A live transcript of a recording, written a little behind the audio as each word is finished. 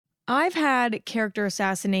I've had character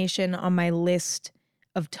assassination on my list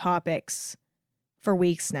of topics for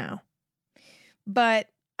weeks now, but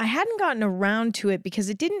I hadn't gotten around to it because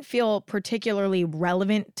it didn't feel particularly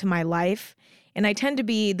relevant to my life, and I tend to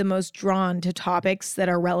be the most drawn to topics that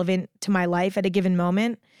are relevant to my life at a given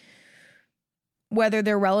moment, whether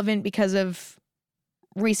they're relevant because of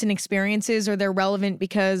recent experiences or they're relevant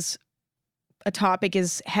because a topic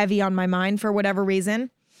is heavy on my mind for whatever reason.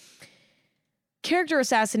 Character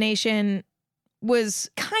assassination was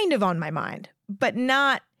kind of on my mind, but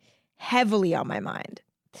not heavily on my mind.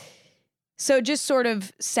 So it just sort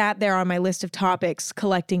of sat there on my list of topics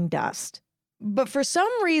collecting dust. But for some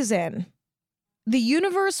reason, the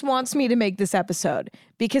universe wants me to make this episode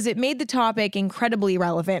because it made the topic incredibly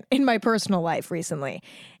relevant in my personal life recently.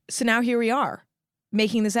 So now here we are,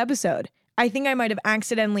 making this episode. I think I might have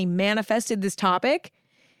accidentally manifested this topic.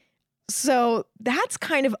 So that's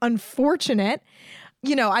kind of unfortunate.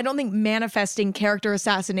 You know, I don't think manifesting character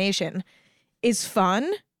assassination is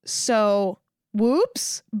fun. So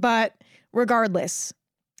whoops. But regardless,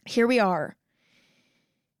 here we are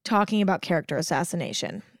talking about character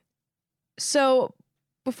assassination. So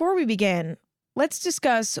before we begin, let's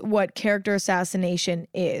discuss what character assassination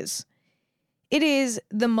is. It is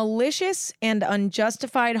the malicious and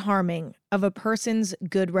unjustified harming of a person's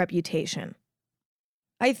good reputation.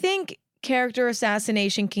 I think character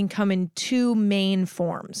assassination can come in two main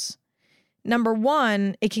forms. Number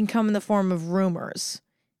one, it can come in the form of rumors.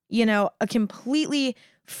 You know, a completely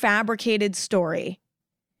fabricated story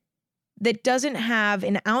that doesn't have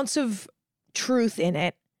an ounce of truth in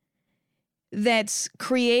it, that's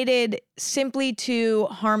created simply to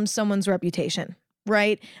harm someone's reputation,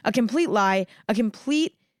 right? A complete lie, a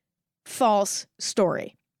complete false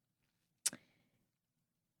story.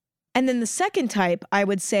 And then the second type, I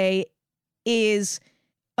would say, is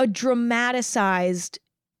a dramatized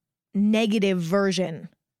negative version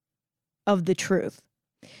of the truth.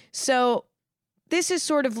 So this is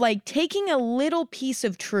sort of like taking a little piece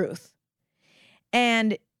of truth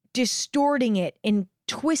and distorting it and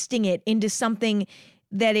twisting it into something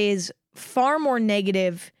that is far more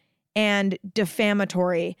negative and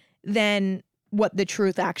defamatory than what the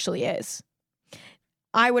truth actually is.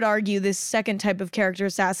 I would argue this second type of character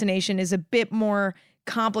assassination is a bit more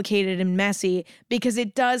complicated and messy because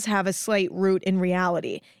it does have a slight root in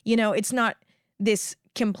reality. You know, it's not this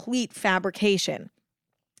complete fabrication.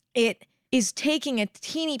 It is taking a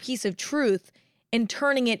teeny piece of truth and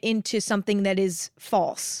turning it into something that is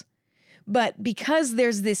false. But because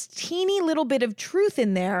there's this teeny little bit of truth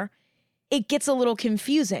in there, it gets a little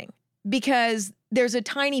confusing because there's a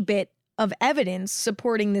tiny bit of evidence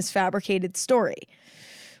supporting this fabricated story.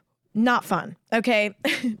 Not fun, okay?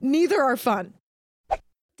 Neither are fun.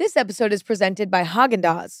 This episode is presented by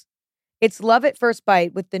Haagen-Dazs. It's love at first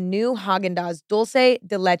bite with the new Haagen-Dazs Dulce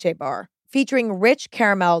de Leche bar, featuring rich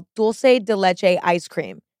caramel dulce de leche ice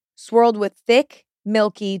cream, swirled with thick,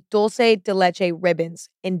 milky dulce de leche ribbons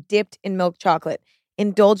and dipped in milk chocolate.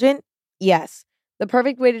 Indulgent? Yes. The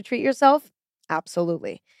perfect way to treat yourself?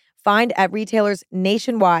 Absolutely. Find at retailers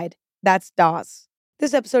nationwide. That's DAS.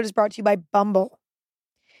 This episode is brought to you by Bumble.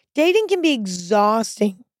 Dating can be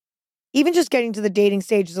exhausting. Even just getting to the dating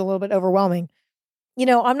stage is a little bit overwhelming. You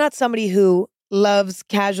know, I'm not somebody who loves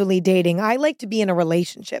casually dating. I like to be in a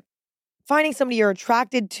relationship. Finding somebody you're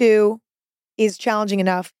attracted to is challenging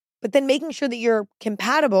enough, but then making sure that you're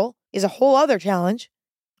compatible is a whole other challenge.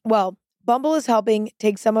 Well, Bumble is helping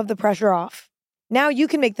take some of the pressure off. Now you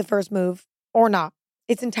can make the first move or not.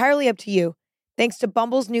 It's entirely up to you, thanks to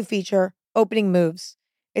Bumble's new feature, Opening Moves.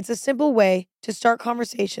 It's a simple way to start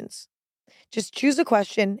conversations. Just choose a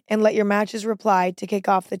question and let your matches reply to kick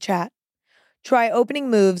off the chat. Try Opening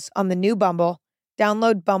Moves on the new Bumble.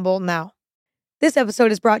 Download Bumble now. This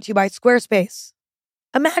episode is brought to you by Squarespace.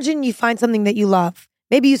 Imagine you find something that you love.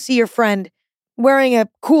 Maybe you see your friend wearing a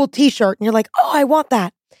cool t-shirt and you're like, oh, I want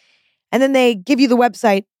that. And then they give you the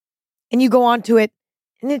website and you go onto it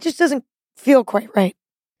and it just doesn't feel quite right.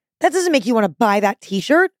 That doesn't make you want to buy that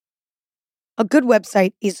t-shirt. A good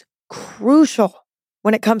website is crucial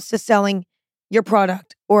when it comes to selling your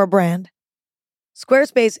product or a brand.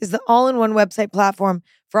 Squarespace is the all-in-one website platform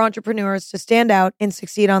for entrepreneurs to stand out and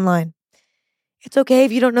succeed online. It's okay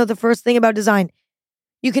if you don't know the first thing about design.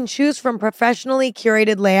 You can choose from professionally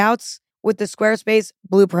curated layouts with the Squarespace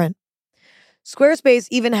Blueprint. Squarespace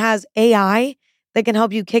even has AI that can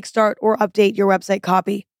help you kickstart or update your website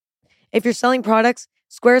copy. If you're selling products,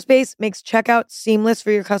 Squarespace makes checkout seamless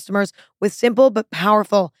for your customers with simple but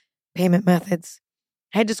powerful payment methods.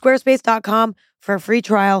 Head to squarespace.com for a free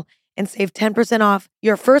trial and save 10% off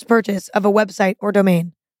your first purchase of a website or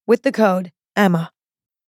domain with the code EMMA.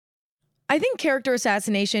 I think character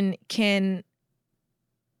assassination can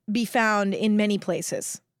be found in many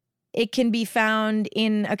places. It can be found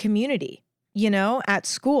in a community, at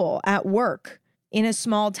school, at work, in a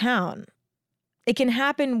small town. It can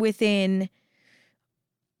happen within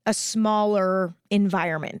a smaller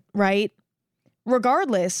environment, right?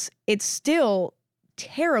 Regardless, it's still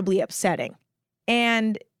terribly upsetting.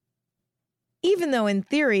 And even though in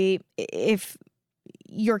theory, if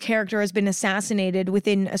your character has been assassinated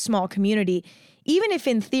within a small community, even if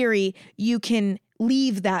in theory you can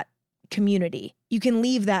leave that community, you can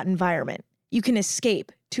leave that environment, you can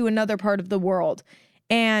escape to another part of the world,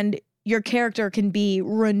 and your character can be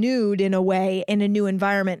renewed in a way in a new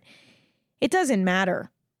environment, it doesn't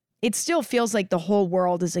matter. It still feels like the whole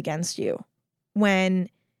world is against you when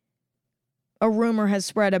a rumor has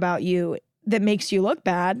spread about you that makes you look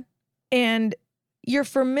bad, and your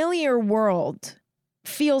familiar world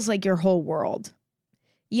feels like your whole world.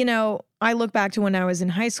 I look back to when I was in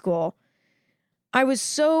high school. I was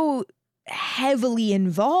so heavily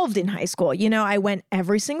involved in high school. I went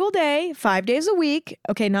every single day, 5 days a week.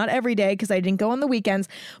 Okay, not every day because I didn't go on the weekends,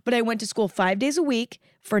 but I went to school 5 days a week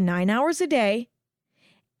for 9 hours a day.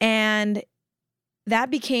 And that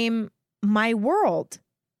became my world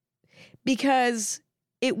because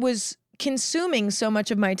it was consuming so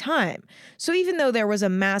much of my time. So even though there was a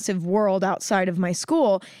massive world outside of my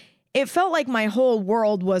school, it felt like my whole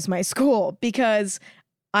world was my school because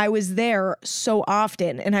I was there so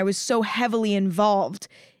often and I was so heavily involved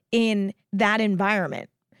in that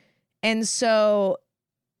environment. And so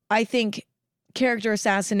I think character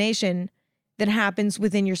assassination that happens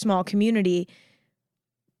within your small community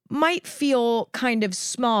might feel kind of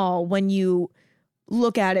small when you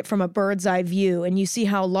look at it from a bird's eye view and you see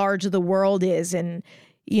how large the world is and,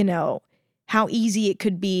 how easy it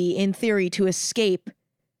could be in theory to escape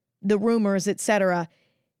the rumors, etc.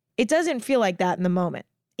 It doesn't feel like that in the moment.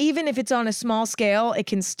 Even if it's on a small scale, it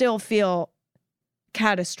can still feel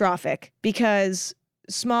catastrophic because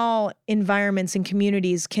small environments and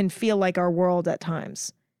communities can feel like our world at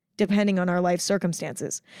times, depending on our life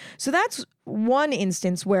circumstances. So that's one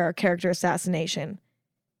instance where character assassination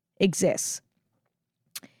exists.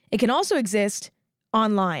 It can also exist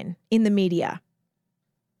online, in the media.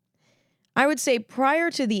 I would say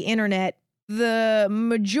prior to the internet, the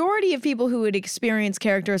majority of people who would experience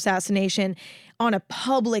character assassination on a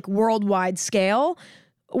public worldwide scale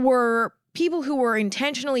were people who were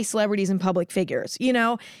intentionally celebrities and public figures.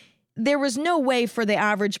 There was no way for the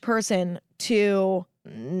average person to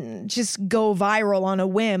just go viral on a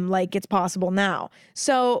whim like it's possible now.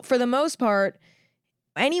 So for the most part,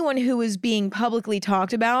 anyone who was being publicly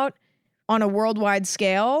talked about on a worldwide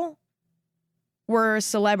scale were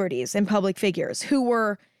celebrities and public figures who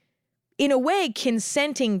were, in a way,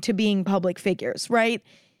 consenting to being public figures, right?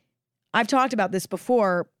 I've talked about this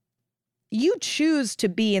before. You choose to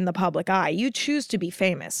be in the public eye. You choose to be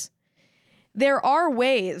famous. There are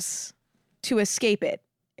ways to escape it.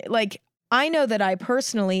 Like, I know that I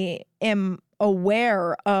personally am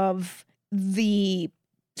aware of the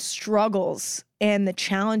struggles and the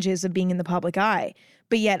challenges of being in the public eye,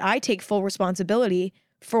 but yet I take full responsibility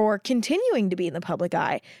for continuing to be in the public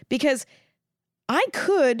eye because I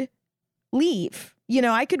could leave.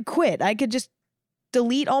 I could quit. I could just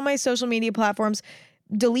delete all my social media platforms,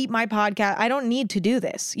 delete my podcast. I don't need to do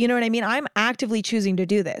this. You know what I mean? I'm actively choosing to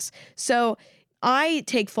do this. So I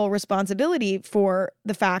take full responsibility for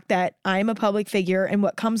the fact that I'm a public figure and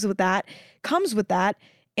what comes with that,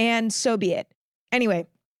 and so be it. Anyway,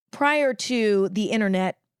 prior to the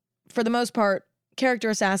internet, for the most part, character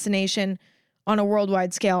assassination on a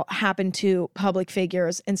worldwide scale happened to public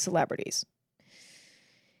figures and celebrities.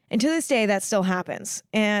 And to this day, that still happens.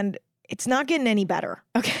 And it's not getting any better,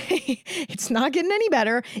 okay? It's not getting any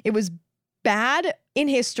better. It was bad in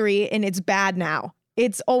history, and it's bad now.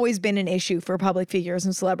 It's always been an issue for public figures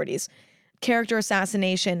and celebrities. Character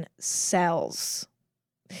assassination sells.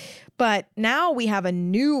 But now we have a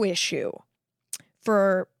new issue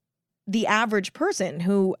for the average person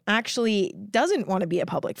who actually doesn't want to be a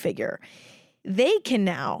public figure. They can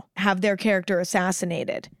now have their character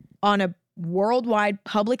assassinated on a worldwide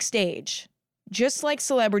public stage, just like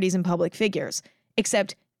celebrities and public figures,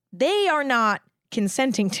 except they are not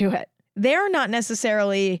consenting to it. They're not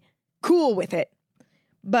necessarily cool with it.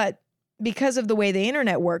 But because of the way the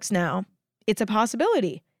internet works now, it's a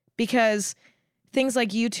possibility because things like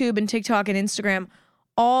YouTube and TikTok and Instagram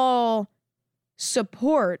all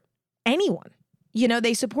support anyone.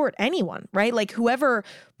 They support anyone, right? Like whoever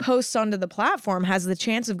posts onto the platform has the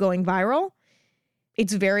chance of going viral.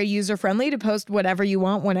 It's very user-friendly to post whatever you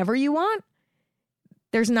want, whenever you want.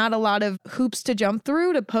 There's not a lot of hoops to jump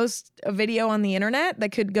through to post a video on the internet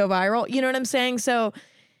that could go viral. You know what I'm saying? So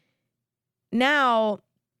now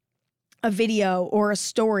a video or a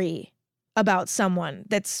story about someone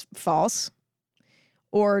that's false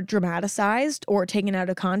or dramatized or taken out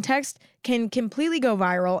of context can completely go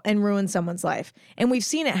viral and ruin someone's life. And we've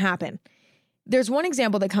seen it happen. There's one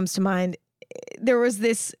example that comes to mind. There was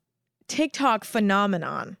this TikTok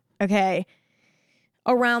phenomenon, okay,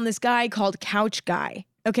 around this guy called Couch Guy.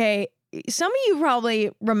 Okay, some of you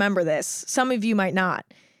probably remember this. Some of you might not.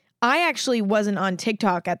 I actually wasn't on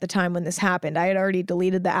TikTok at the time when this happened. I had already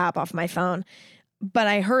deleted the app off my phone, but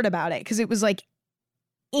I heard about it because it was like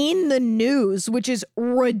in the news, which is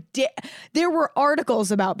ridiculous. There were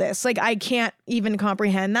articles about this. Like, I can't even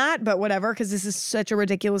comprehend that, but whatever, because this is such a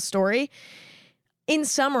ridiculous story. In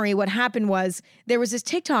summary, what happened was there was this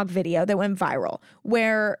TikTok video that went viral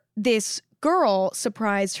where this girl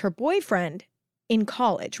surprised her boyfriend in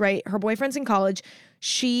college, right? Her boyfriend's in college.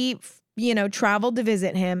 She, traveled to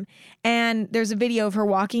visit him. And there's a video of her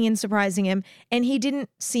walking in, surprising him. And he didn't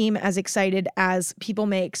seem as excited as people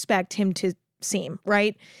may expect him to seem,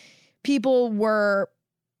 right? People were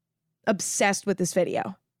obsessed with this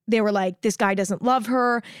video. They were like, this guy doesn't love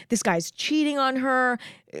her. This guy's cheating on her.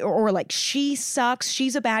 Or like, she sucks.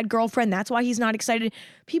 She's a bad girlfriend. That's why he's not excited.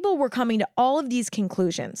 People were coming to all of these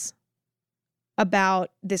conclusions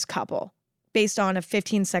about this couple based on a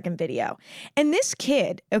 15-second video. And this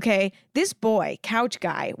kid, okay, this boy, Couch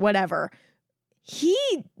Guy, whatever, he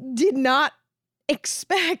did not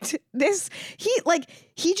expect this.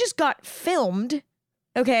 He just got filmed,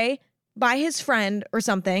 okay, by his friend or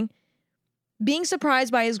something, being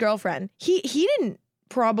surprised by his girlfriend. He didn't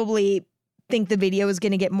probably think the video was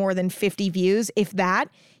going to get more than 50 views, if that.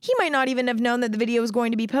 He might not even have known that the video was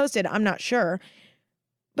going to be posted. I'm not sure.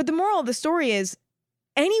 But the moral of the story is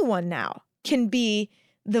anyone now can be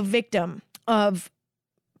the victim of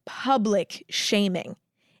public shaming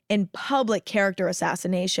and public character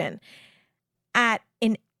assassination at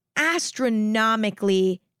an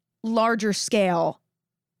astronomically larger scale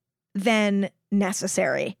than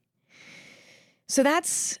necessary. So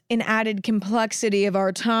that's an added complexity of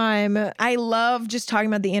our time. I love just talking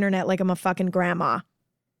about the internet like I'm a fucking grandma.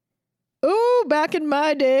 Oh, back in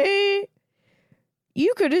my day,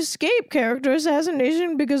 you could escape character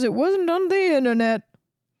assassination because it wasn't on the internet.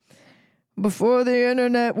 Before the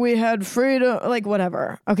internet, we had freedom, like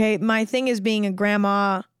whatever. Okay, my thing is being a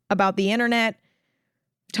grandma about the internet,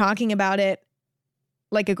 talking about it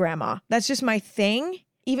like a grandma. That's just my thing,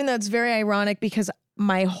 even though it's very ironic because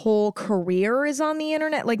my whole career is on the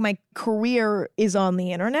internet. Like, my career is on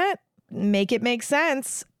the internet. Make it make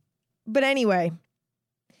sense. But anyway,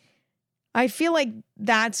 I feel like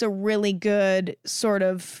that's a really good sort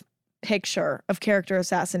of picture of character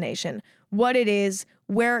assassination. What it is,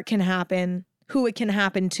 where it can happen, who it can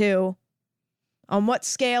happen to, on what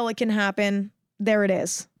scale it can happen. There it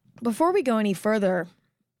is. Before we go any further,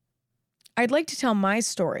 I'd like to tell my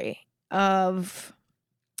story of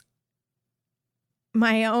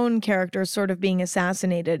my own character sort of being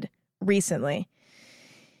assassinated recently.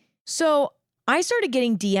 So I started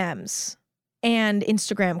getting DMs and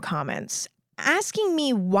Instagram comments asking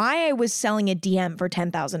me why I was selling a DM for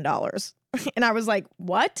 $10,000. And I was like,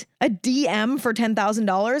 what? A DM for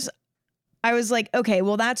 $10,000? I was like, okay,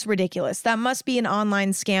 well, that's ridiculous. That must be an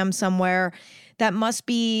online scam somewhere. That must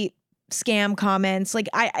be scam comments. Like,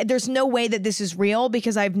 there's no way that this is real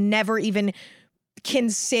because I've never even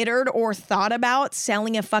considered or thought about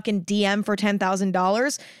selling a fucking DM for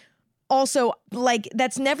 $10,000. Also, like,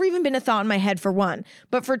 that's never even been a thought in my head, for one.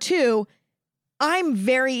 But for two, I'm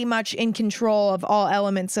very much in control of all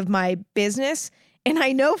elements of my business. And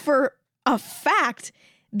I know for a fact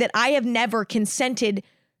that I have never consented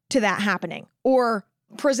to that happening or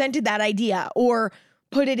presented that idea or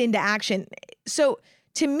put it into action. So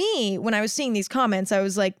to me, when I was seeing these comments, I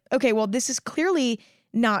was like, okay, well, this is clearly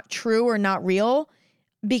not true or not real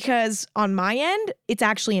because on my end, it's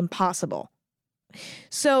actually impossible.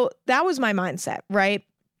 So that was my mindset, right?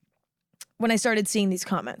 When I started seeing these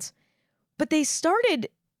comments. But they started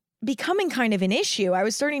becoming kind of an issue. I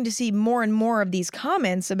was starting to see more and more of these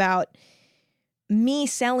comments about me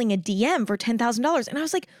selling a DM for $10,000. And I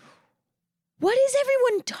was like, what is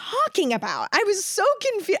everyone talking about? I was so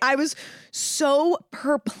confused. I was so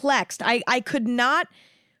perplexed. I could not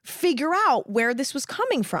figure out where this was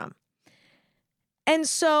coming from. And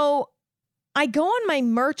so I go on my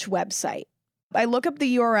merch website. I look up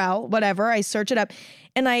the URL, whatever, I search it up,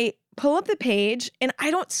 and I pull up the page, and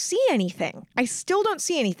I don't see anything. I still don't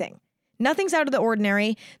see anything. Nothing's out of the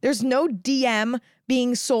ordinary. There's no DM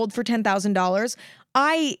being sold for $10,000.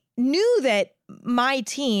 I knew that my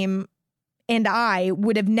team and I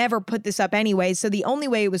would have never put this up anyway. So the only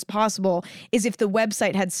way it was possible is if the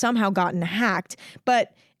website had somehow gotten hacked.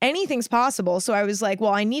 But anything's possible. So I was like,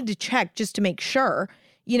 well, I need to check just to make sure,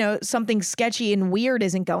 something sketchy and weird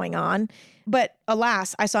isn't going on. But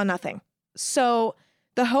alas, I saw nothing. So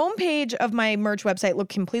the homepage of my merch website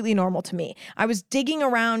looked completely normal to me. I was digging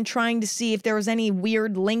around trying to see if there was any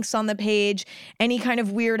weird links on the page, any kind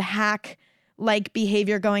of weird hack-like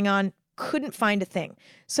behavior going on. Couldn't find a thing.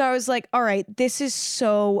 So I was like, all right, this is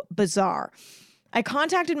so bizarre. I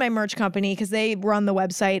contacted my merch company because they run the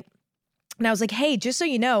website. And I was like, hey, just so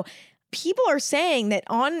you know, people are saying that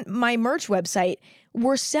on my merch website,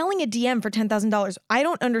 we're selling a DM for $10,000. I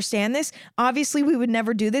don't understand this. Obviously, we would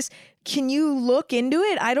never do this. Can you look into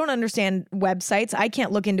it? I don't understand websites. I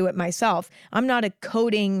can't look into it myself. I'm not a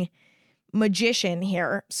coding magician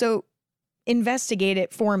here. So investigate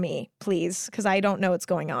it for me, please, because I don't know what's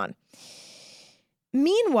going on.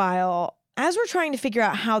 Meanwhile, as we're trying to figure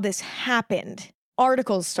out how this happened,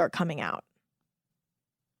 articles start coming out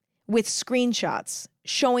with screenshots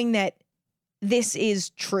showing that this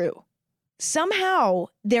is true. Somehow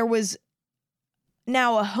there was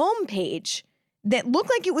now a homepage that looked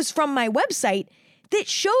like it was from my website that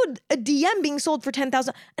showed a DM being sold for $10,000.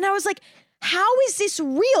 And I was like, how is this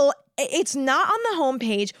real? It's not on the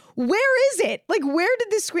homepage. Where is it? Like, where did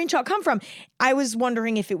this screenshot come from? I was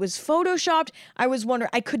wondering if it was photoshopped.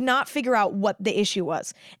 I could not figure out what the issue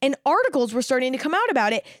was. And articles were starting to come out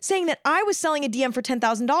about it saying that I was selling a DM for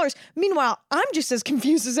 $10,000. Meanwhile, I'm just as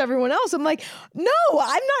confused as everyone else. I'm like, no,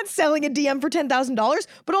 I'm not selling a DM for $10,000.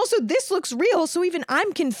 But also this looks real. So even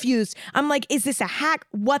I'm confused. I'm like, is this a hack?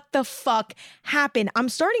 What the fuck happened? I'm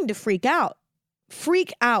starting to freak out.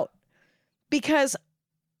 Because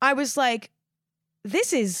I was like,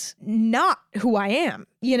 this is not who I am.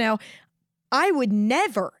 I would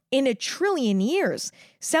never in a trillion years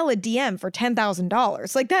sell a DM for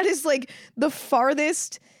 $10,000. Like, that is like the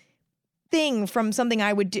farthest thing from something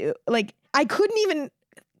I would do. Like, I couldn't even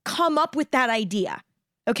come up with that idea.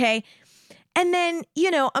 Okay. And then,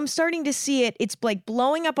 I'm starting to see it. It's like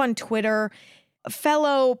blowing up on Twitter.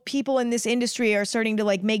 Fellow people in this industry are starting to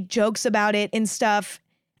like make jokes about it and stuff,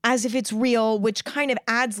 as if it's real, which kind of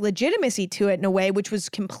adds legitimacy to it in a way, which was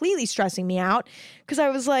completely stressing me out. Because I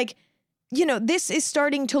was like, this is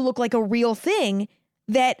starting to look like a real thing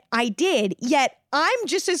that I did, yet I'm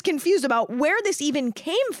just as confused about where this even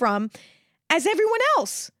came from as everyone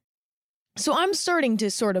else. So I'm starting to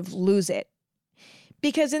sort of lose it.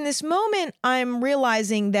 Because in this moment, I'm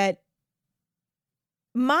realizing that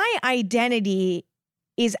my identity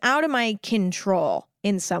is out of my control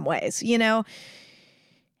in some ways,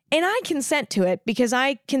 And I consent to it because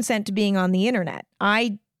I consent to being on the internet.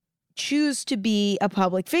 I choose to be a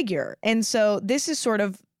public figure. And so this is sort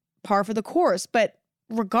of par for the course. But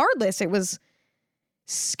regardless, it was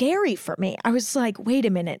scary for me. I was like, wait a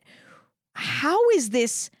minute. How is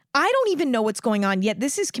this? I don't even know what's going on yet.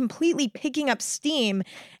 This is completely picking up steam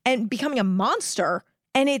and becoming a monster.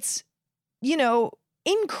 And it's,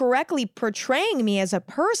 incorrectly portraying me as a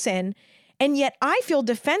person. And yet I feel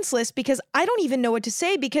defenseless because I don't even know what to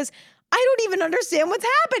say because I don't even understand what's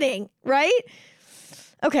happening, right?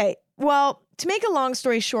 Okay, well, to make a long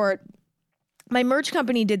story short, my merch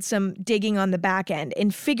company did some digging on the back end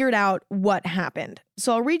and figured out what happened.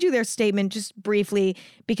 So I'll read you their statement just briefly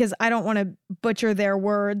because I don't want to butcher their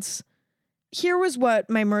words. Here was what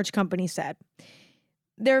my merch company said.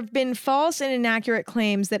 There have been false and inaccurate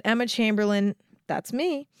claims that Emma Chamberlain, that's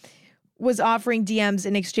me, was offering DMs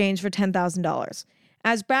in exchange for $10,000.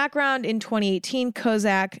 As background, in 2018,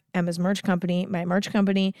 Kozak, Emma's merch company, my merch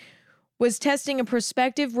company, was testing a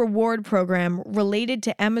prospective reward program related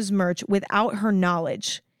to Emma's merch without her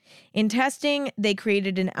knowledge. In testing, they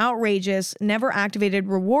created an outrageous, never activated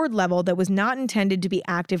reward level that was not intended to be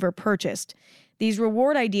active or purchased. These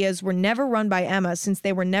reward ideas were never run by Emma since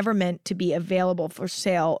they were never meant to be available for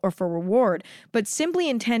sale or for reward, but simply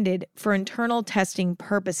intended for internal testing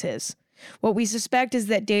purposes. What we suspect is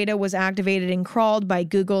that data was activated and crawled by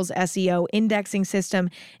Google's SEO indexing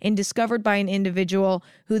system and discovered by an individual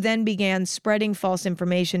who then began spreading false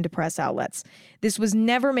information to press outlets. This was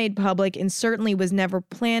never made public and certainly was never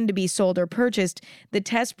planned to be sold or purchased. The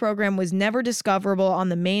test program was never discoverable on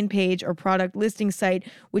the main page or product listing site,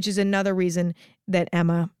 which is another reason that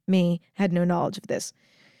Emma, me, had no knowledge of this.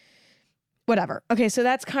 Whatever. Okay, so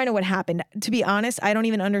that's kind of what happened. To be honest, I don't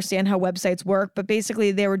even understand how websites work, but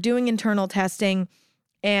basically they were doing internal testing.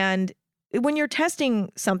 And when you're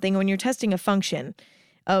testing something, when you're testing a function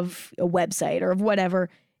of a website or of whatever,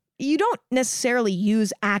 you don't necessarily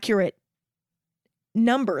use accurate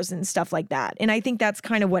numbers and stuff like that. And I think that's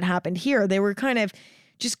kind of what happened here. They were kind of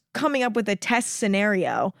just coming up with a test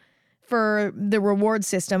scenario for the reward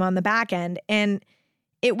system on the back end. And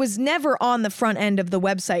it was never on the front end of the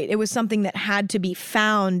website. It was something that had to be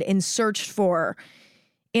found and searched for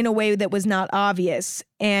in a way that was not obvious.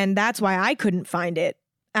 And that's why I couldn't find it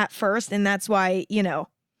at first. And that's why,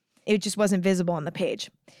 it just wasn't visible on the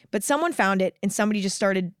page. But someone found it and somebody just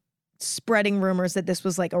started spreading rumors that this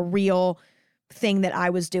was like a real thing that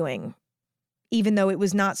I was doing, even though it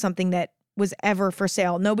was not something that was ever for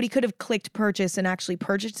sale. Nobody could have clicked purchase and actually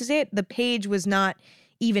purchased it. The page was not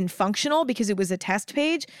even functional because it was a test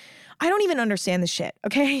page. I don't even understand this shit,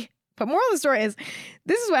 okay? But moral of the story is,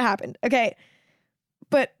 this is what happened, okay?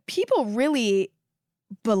 But people really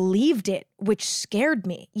believed it, which scared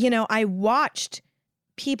me. I watched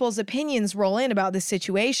people's opinions roll in about this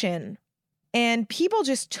situation, and people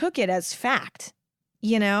just took it as fact,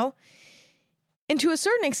 And to a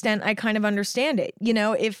certain extent, I kind of understand it.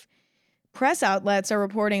 If press outlets are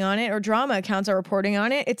reporting on it or drama accounts are reporting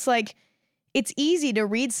on it, it's like, it's easy to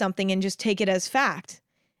read something and just take it as fact.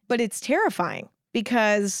 But it's terrifying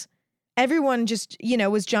because everyone just,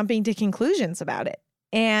 was jumping to conclusions about it.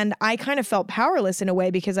 And I kind of felt powerless in a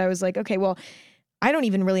way because I was like, okay, well, I don't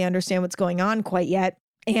even really understand what's going on quite yet.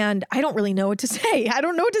 And I don't really know what to say. I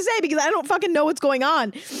don't know what to say because I don't fucking know what's going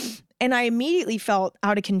on. And I immediately felt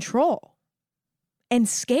out of control and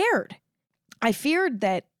scared. I feared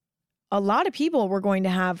that a lot of people were going to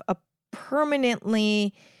have a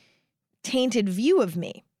permanently tainted view of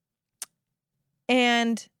me.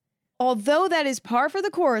 And although that is par for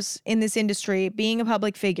the course in this industry, being a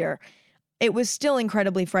public figure, it was still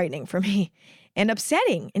incredibly frightening for me and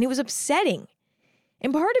upsetting. And it was upsetting.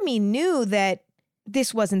 And part of me knew that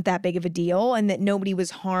this wasn't that big of a deal and that nobody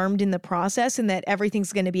was harmed in the process and that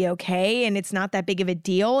everything's going to be okay and it's not that big of a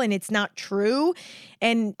deal and it's not true.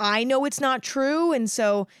 And I know it's not true. And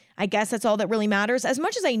so I guess that's all that really matters. As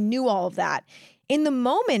much as I knew all of that, in the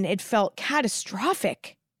moment, it felt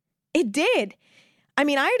catastrophic. It did. I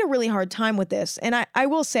mean, I had a really hard time with this. And I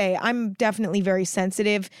will say I'm definitely very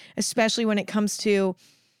sensitive, especially when it comes to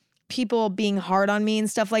people being hard on me and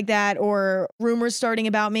stuff like that, or rumors starting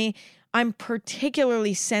about me. I'm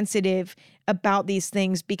particularly sensitive about these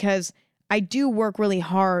things because I do work really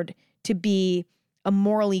hard to be a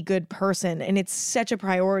morally good person. And it's such a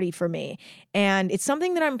priority for me. And it's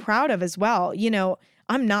something that I'm proud of as well.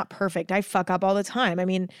 I'm not perfect. I fuck up all the time. I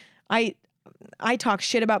mean, I talk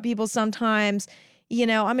shit about people sometimes.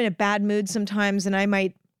 I'm in a bad mood sometimes and I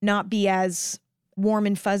might not be as warm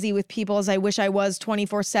and fuzzy with people as I wish I was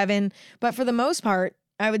 24/7. But for the most part,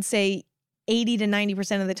 I would say 80 to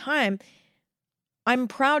 90% of the time, I'm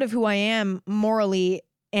proud of who I am morally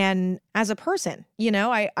and as a person.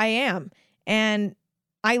 I am. And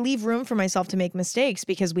I leave room for myself to make mistakes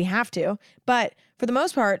because we have to. But for the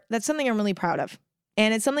most part, that's something I'm really proud of.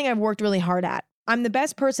 And it's something I've worked really hard at. I'm the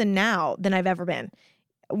best person now than I've ever been.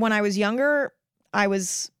 When I was younger, I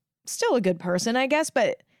was still a good person, I guess,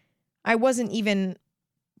 but I wasn't even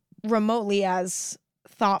remotely as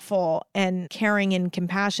thoughtful and caring and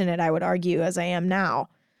compassionate, I would argue, as I am now.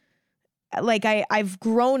 Like I've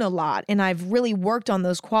grown a lot and I've really worked on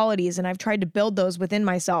those qualities and I've tried to build those within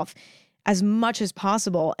myself as much as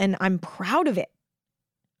possible. And I'm proud of it.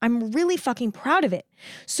 I'm really fucking proud of it.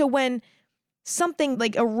 So when something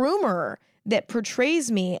like a rumor that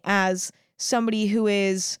portrays me as somebody who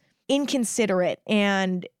is inconsiderate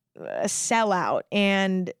and a sellout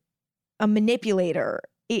and a manipulator,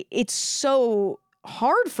 it's so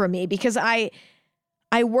hard for me because I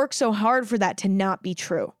work so hard for that to not be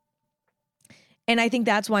true. And I think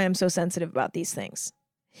that's why I'm so sensitive about these things,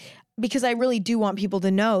 because I really do want people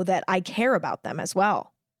to know that I care about them as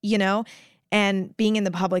well, and being in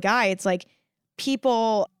the public eye, it's like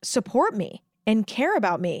people support me and care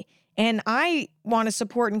about me. And I want to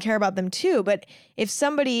support and care about them too. But if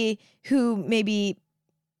somebody who maybe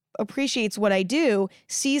appreciates what I do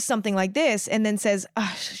sees something like this and then says,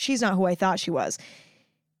 she's not who I thought she was,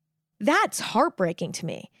 that's heartbreaking to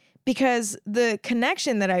me, because the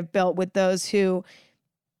connection that I've built with those who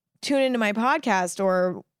tune into my podcast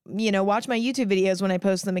or, watch my YouTube videos when I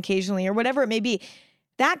post them occasionally or whatever it may be,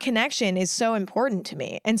 that connection is so important to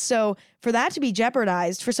me. And so for that to be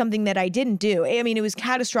jeopardized for something that I didn't do, I mean, it was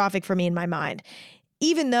catastrophic for me in my mind,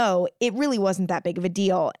 even though it really wasn't that big of a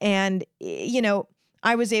deal. And,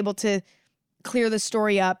 I was able to clear the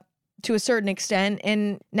story up to a certain extent.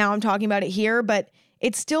 And now I'm talking about it here, but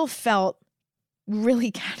it still felt really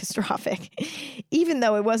catastrophic, even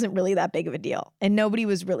though it wasn't really that big of a deal. And nobody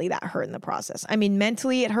was really that hurt in the process. I mean,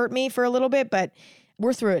 mentally it hurt me for a little bit, but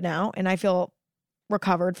we're through it now. And I feel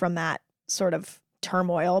recovered from that sort of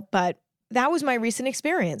turmoil, but that was my recent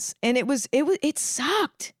experience. And it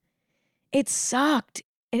sucked. It sucked.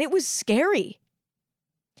 And it was scary.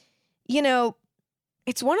 You know,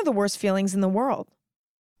 it's one of the worst feelings in the world.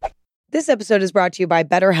 This episode is brought to you by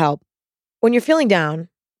BetterHelp. When you're feeling down,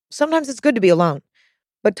 sometimes it's good to be alone,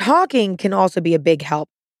 but talking can also be a big help.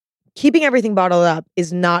 Keeping everything bottled up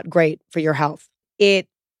is not great for your health. It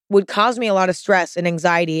would cause me a lot of stress and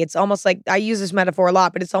anxiety. It's almost like, I use this metaphor a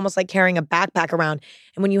lot, but it's almost like carrying a backpack around.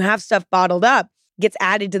 And when you have stuff bottled up, it gets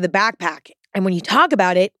added to the backpack. And when you talk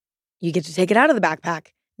about it, you get to take it out of the backpack.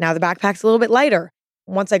 Now the backpack's a little bit lighter.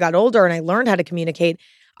 Once I got older and I learned how to communicate,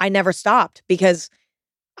 I never stopped because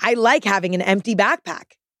I like having an empty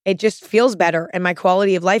backpack. It just feels better and my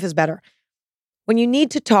quality of life is better. When you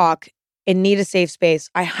need to talk and need a safe space,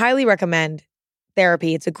 I highly recommend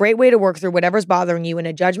therapy. It's a great way to work through whatever's bothering you in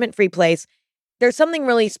a judgment-free place. There's something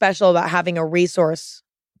really special about having a resource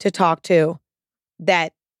to talk to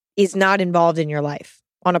that is not involved in your life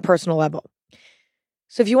on a personal level.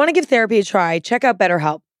 So if you want to give therapy a try, check out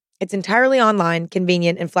BetterHelp. It's entirely online,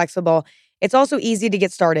 convenient, and flexible. It's also easy to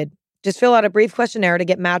get started. Just fill out a brief questionnaire to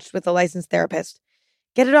get matched with a licensed therapist.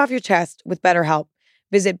 Get it off your chest with BetterHelp.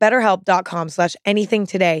 Visit betterhelp.com/anything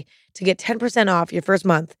today to get 10% off your first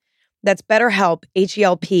month. That's BetterHelp,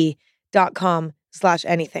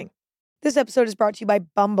 HELP.com/anything. This episode is brought to you by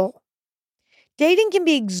Bumble. Dating can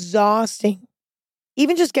be exhausting.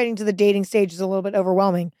 Even just getting to the dating stage is a little bit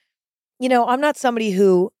overwhelming. You know, I'm not somebody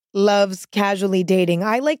who loves casually dating.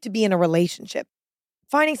 I like to be in a relationship.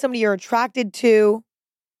 Finding somebody you're attracted to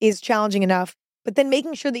is challenging enough, but then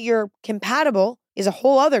making sure that you're compatible is a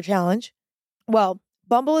whole other challenge. Well,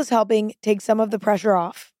 Bumble is helping take some of the pressure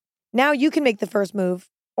off. Now you can make the first move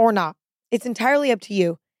or not. It's entirely up to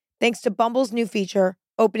you, thanks to Bumble's new feature,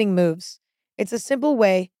 Opening Moves. It's a simple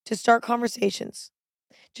way to start conversations.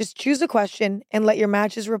 Just choose a question and let your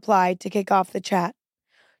matches reply to kick off the chat.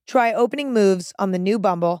 Try Opening Moves on the new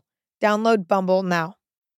Bumble. Download Bumble now.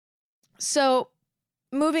 So,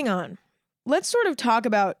 moving on. Let's sort of talk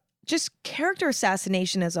about just character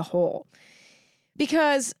assassination as a whole.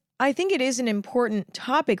 Because I think it is an important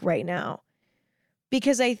topic right now.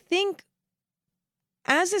 Because I think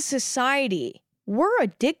as a society, we're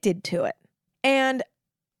addicted to it. And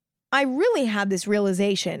I really had this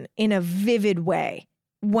realization in a vivid way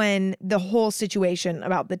when the whole situation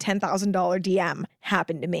about the $10,000 DM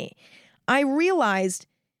happened to me. I realized,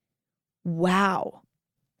 wow,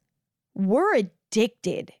 we're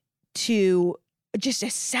addicted to just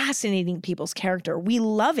assassinating people's character. We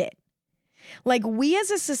love it. Like, we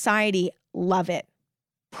as a society love it.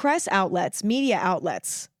 Press outlets, media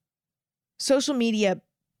outlets, social media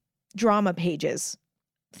drama pages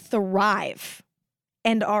thrive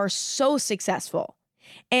and are so successful.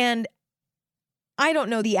 And I don't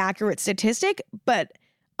know the accurate statistic, but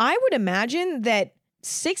I would imagine that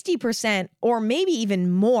 60% or maybe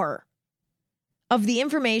even more of the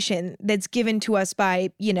information that's given to us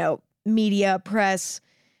by, you know, media, press,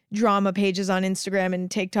 drama pages on Instagram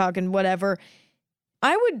and TikTok and whatever,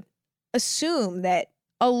 I would assume that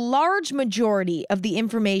a large majority of the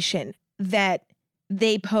information that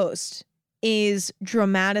they post is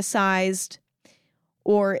dramatized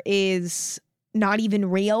or is not even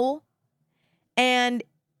real and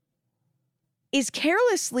is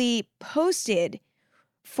carelessly posted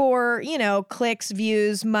for, you know, clicks,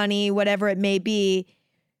 views, money, whatever it may be,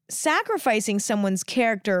 sacrificing someone's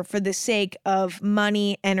character for the sake of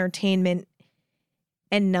money, entertainment,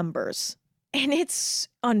 and numbers. And it's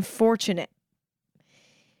unfortunate.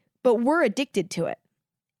 But we're addicted to it.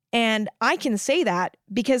 And I can say that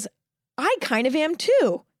because I kind of am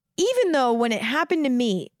too. Even though when it happened to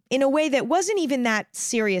me in a way that wasn't even that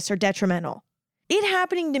serious or detrimental, it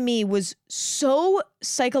happening to me was so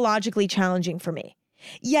psychologically challenging for me.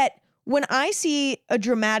 Yet when I see a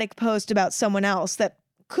dramatic post about someone else that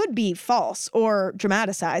could be false or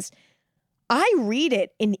dramatized, I read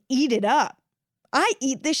it and eat it up. I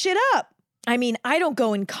eat this shit up. I mean, I don't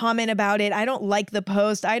go and comment about it. I don't like the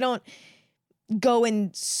post. I don't go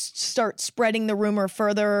and start spreading the rumor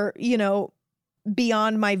further, you know,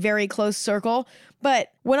 beyond my very close circle.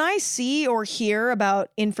 But when I see or hear about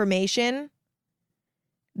information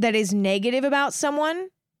that is negative about someone,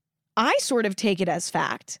 I sort of take it as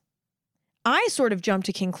fact. I sort of jump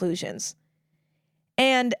to conclusions.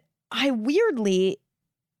 And I weirdly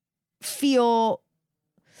feel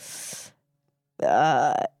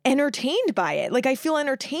entertained by it. Like, I feel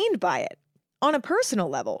entertained by it on a personal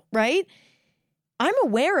level, right? I'm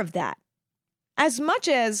aware of that. As much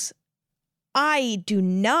as I do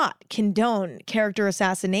not condone character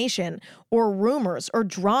assassination or rumors or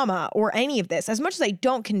drama or any of this, as much as I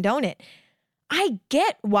don't condone it, I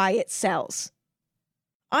get why it sells.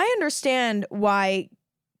 I understand why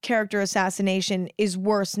character assassination is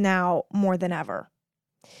worse now more than ever.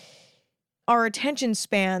 Our attention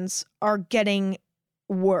spans are getting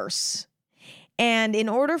worse. And in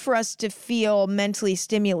order for us to feel mentally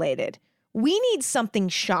stimulated, we need something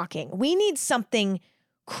shocking. We need something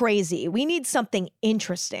crazy. We need something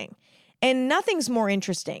interesting. And nothing's more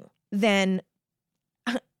interesting than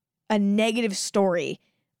a negative story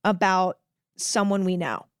about someone we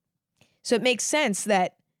know. So it makes sense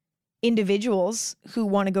that individuals who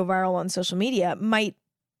want to go viral on social media might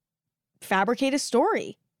fabricate a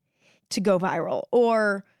story to go viral,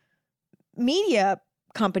 or media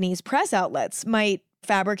companies, press outlets might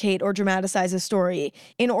fabricate or dramatize a story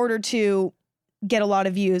in order to get a lot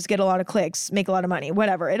of views, get a lot of clicks, make a lot of money,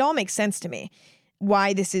 whatever. It all makes sense to me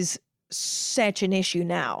why this is such an issue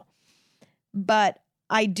now. But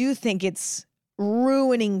I do think it's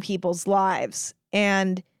ruining people's lives.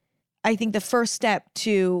 And I think the first step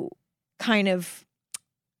to kind of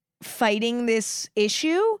fighting this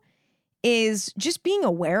issue is just being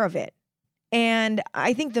aware of it. And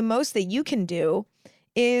I think the most that you can do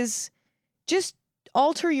is just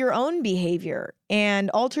alter your own behavior and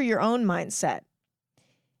alter your own mindset.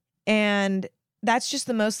 And that's just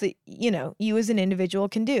the most that, you as an individual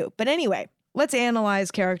can do. But anyway, let's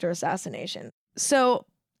analyze character assassination. So,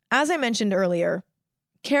 as I mentioned earlier,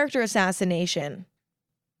 character assassination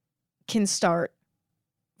can start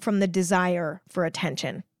from the desire for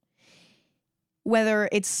attention. Whether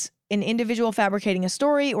it's an individual fabricating a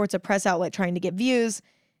story or it's a press outlet trying to get views,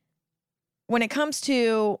 when it comes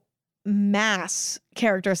to mass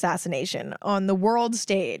character assassination on the world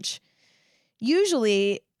stage,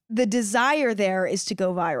 usually the desire there is to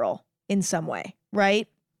go viral in some way, right?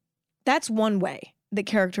 That's one way that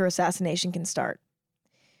character assassination can start.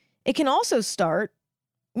 It can also start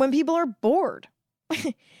when people are bored.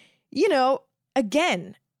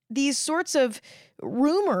 Again, these sorts of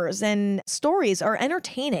rumors and stories are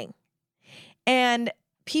entertaining. And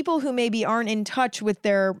people who maybe aren't in touch with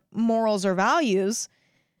their morals or values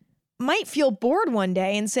might feel bored one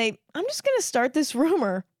day and say, I'm just going to start this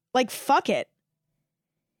rumor. Like, fuck it.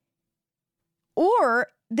 Or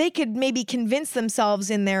they could maybe convince themselves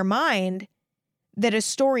in their mind that a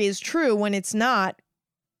story is true when it's not,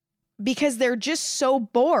 because they're just so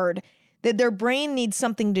bored that their brain needs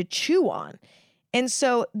something to chew on. And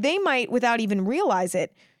so they might, without even realize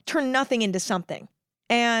it, turn nothing into something.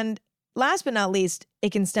 And last but not least,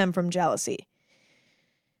 it can stem from jealousy.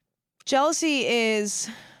 Jealousy is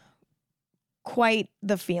quite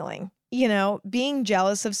the feeling. Being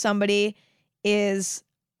jealous of somebody is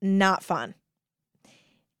not fun.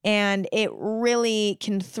 And it really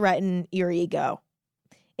can threaten your ego.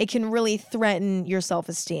 It can really threaten your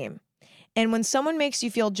self-esteem. And when someone makes you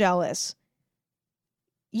feel jealous,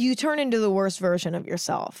 you turn into the worst version of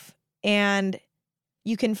yourself. And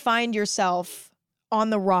you can find yourself on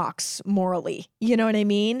the rocks morally. You know what I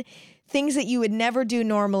mean? Things that you would never do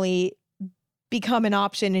normally become an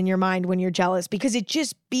option in your mind when you're jealous, because it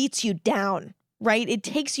just beats you down, right? It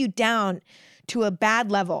takes you down to a bad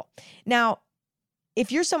level. Now,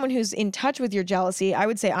 if you're someone who's in touch with your jealousy, I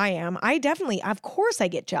would say I am. Of course I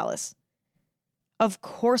get jealous. Of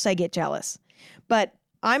course I get jealous. But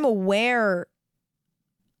I'm aware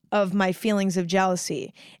of my feelings of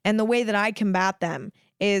jealousy. And the way that I combat them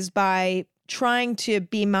is by trying to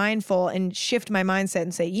be mindful and shift my mindset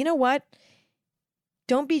and say, you know what?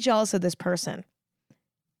 Don't be jealous of this person.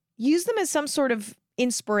 Use them as some sort of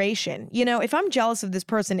inspiration. If I'm jealous of this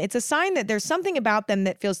person, it's a sign that there's something about them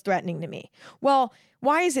that feels threatening to me. Well,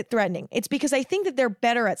 why is it threatening? It's because I think that they're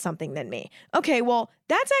better at something than me. Okay, well,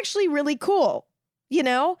 that's actually really cool.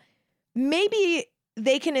 Maybe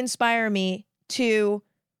they can inspire me to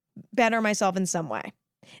better myself in some way.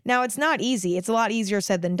 Now, it's not easy. It's a lot easier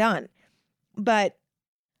said than done. But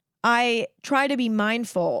I try to be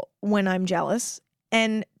mindful when I'm jealous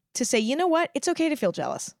and to say, you know what? It's okay to feel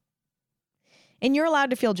jealous. And you're allowed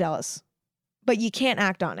to feel jealous, but you can't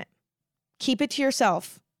act on it. Keep it to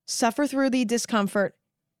yourself. Suffer through the discomfort.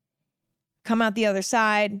 Come out the other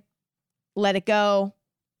side. Let it go.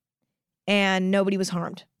 And nobody was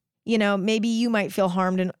harmed. Maybe you might feel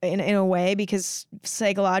harmed in a way because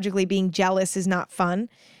psychologically being jealous is not fun,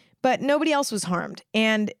 but nobody else was harmed.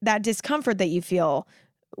 And that discomfort that you feel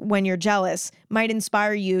when you're jealous might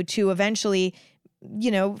inspire you to eventually,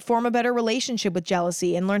 form a better relationship with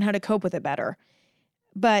jealousy and learn how to cope with it better.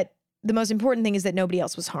 But the most important thing is that nobody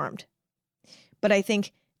else was harmed. But I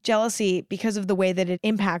think jealousy, because of the way that it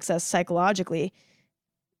impacts us psychologically,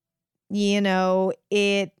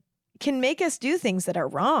 it can make us do things that are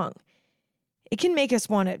wrong. It can make us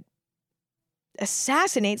want to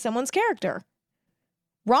assassinate someone's character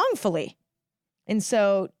wrongfully. And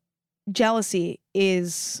so jealousy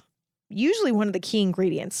is usually one of the key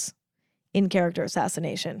ingredients in character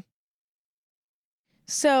assassination.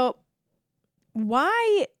 So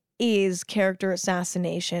why is character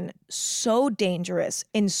assassination so dangerous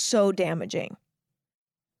and so damaging?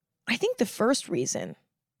 I think the first reason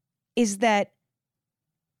is that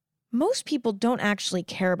most people don't actually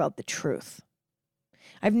care about the truth.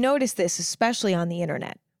 I've noticed this, especially on the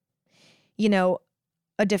internet. You know,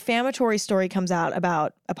 a defamatory story comes out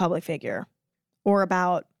about a public figure or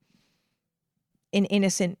about an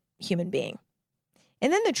innocent human being.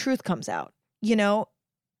 And then the truth comes out. You know,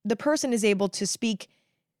 the person is able to speak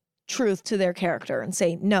truth to their character and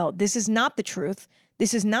say, no, this is not the truth.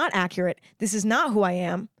 This is not accurate. This is not who I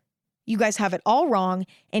am. You guys have it all wrong.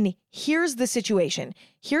 And here's the situation.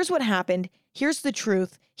 Here's what happened. Here's the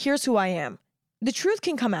truth. Here's who I am. The truth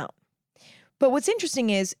can come out. But what's interesting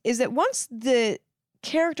is that once the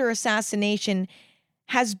character assassination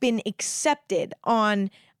has been accepted on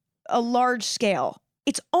a large scale,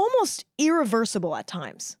 it's almost irreversible at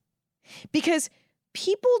times because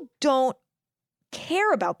people don't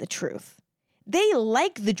care about the truth. They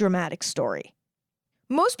like the dramatic story.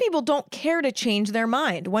 Most people don't care to change their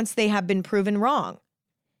mind once they have been proven wrong.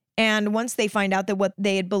 And once they find out that what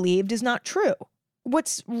they had believed is not true.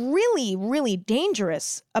 What's really, really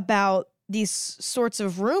dangerous about these sorts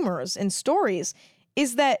of rumors and stories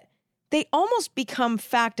is that they almost become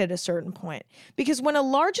fact at a certain point. Because when a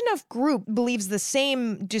large enough group believes the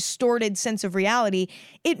same distorted sense of reality,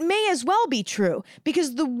 it may as well be true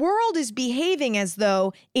because the world is behaving as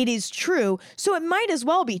though it is true, so it might as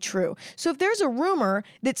well be true. So if there's a rumor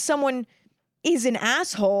that someone is an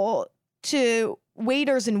asshole to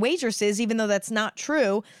waiters and waitresses, even though that's not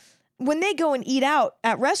true, when they go and eat out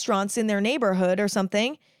at restaurants in their neighborhood or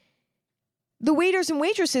something, the waiters and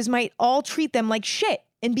waitresses might all treat them like shit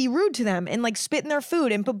and be rude to them and like spit in their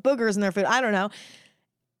food and put boogers in their food. I don't know.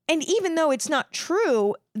 And even though it's not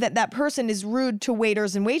true that that person is rude to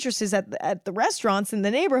waiters and waitresses at the restaurants in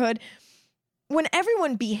the neighborhood, when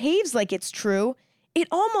everyone behaves like it's true, it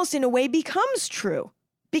almost in a way becomes true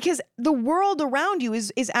because the world around you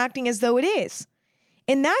is acting as though it is.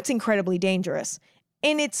 And that's incredibly dangerous.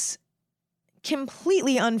 And it's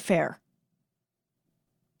completely unfair.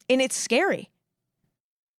 And it's scary.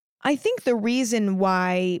 I think the reason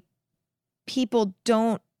why people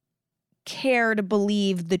don't care to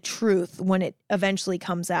believe the truth when it eventually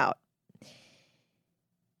comes out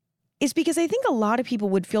is because I think a lot of people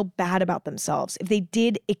would feel bad about themselves if they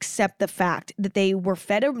did accept the fact that they were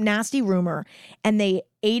fed a nasty rumor and they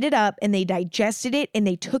ate it up and they digested it and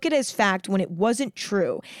they took it as fact when it wasn't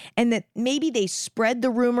true. And that maybe they spread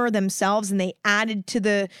the rumor themselves and they added to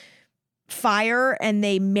the fire and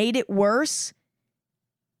they made it worse.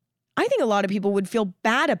 I think a lot of people would feel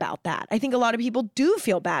bad about that. I think a lot of people do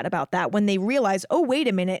feel bad about that when they realize, oh, wait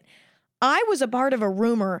a minute, I was a part of a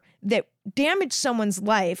rumor that damaged someone's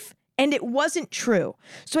life and it wasn't true.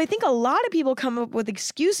 So I think a lot of people come up with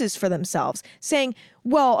excuses for themselves saying,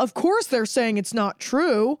 well, of course they're saying it's not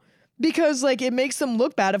true because like it makes them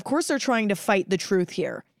look bad. Of course they're trying to fight the truth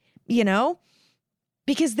here, you know,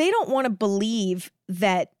 because they don't want to believe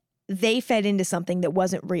that they fed into something that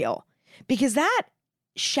wasn't real because that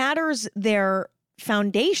shatters their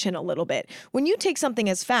foundation a little bit. When you take something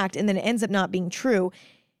as fact and then it ends up not being true,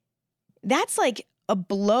 that's like a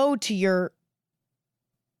blow to your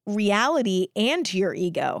reality and to your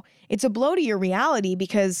ego. It's a blow to your reality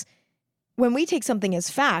because when we take something as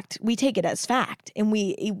fact, we take it as fact and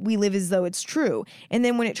we live as though it's true. And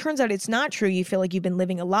then when it turns out it's not true, you feel like you've been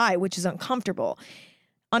living a lie, which is uncomfortable.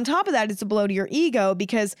 On top of that, it's a blow to your ego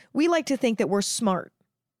because we like to think that we're smart.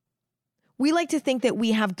 We like to think that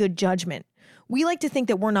we have good judgment. We like to think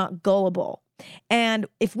that we're not gullible. And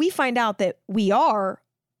if we find out that we are,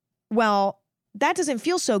 well, that doesn't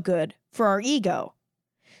feel so good for our ego.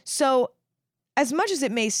 So as much as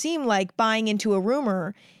it may seem like buying into a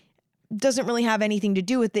rumor doesn't really have anything to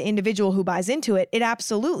do with the individual who buys into it, it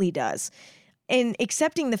absolutely does. And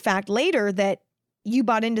accepting the fact later that you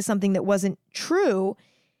bought into something that wasn't true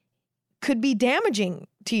could be damaging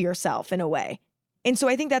to yourself in a way. And so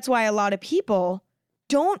I think that's why a lot of people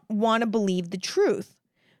don't want to believe the truth.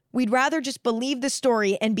 We'd rather just believe the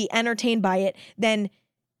story and be entertained by it than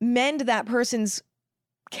mend that person's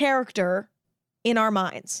character in our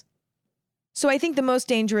minds. So I think the most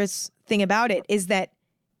dangerous thing about it is that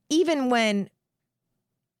even when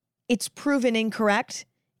it's proven incorrect,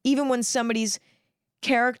 even when somebody's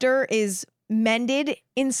character is mended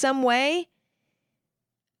in some way,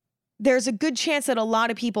 there's a good chance that a lot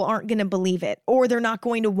of people aren't going to believe it, or they're not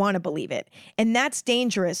going to want to believe it. And that's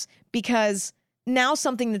dangerous because now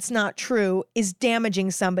something that's not true is damaging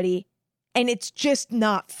somebody, and it's just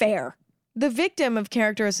not fair. The victim of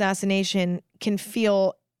character assassination can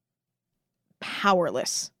feel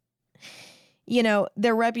powerless. You know,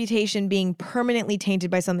 their reputation being permanently tainted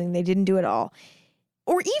by something they didn't do at all.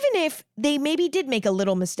 Or even if they maybe did make a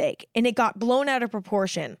little mistake and it got blown out of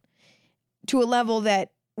proportion to a level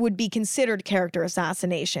that would be considered character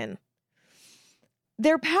assassination.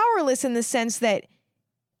 They're powerless in the sense that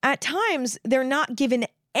at times they're not given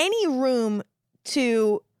any room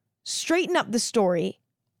to straighten up the story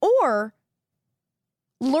or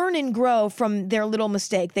learn and grow from their little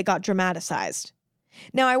mistake that got dramatized.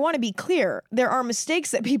 Now, I want to be clear. There are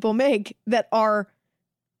mistakes that people make that are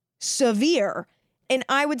severe. And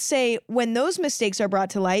I would say when those mistakes are brought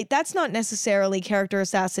to light, that's not necessarily character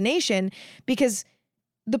assassination because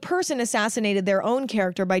the person assassinated their own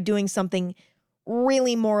character by doing something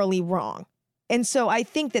really morally wrong. And so I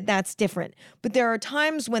think that that's different. But there are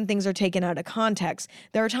times when things are taken out of context.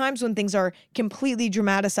 There are times when things are completely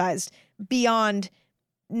dramatized beyond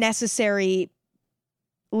necessary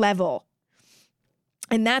level.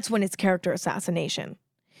 And that's when it's character assassination.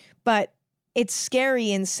 But it's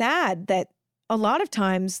scary and sad that a lot of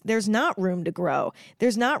times there's not room to grow.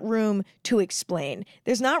 There's not room to explain.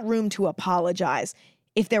 There's not room to apologize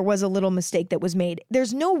if there was a little mistake that was made.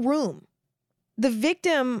 There's no room. The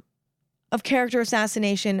victim of character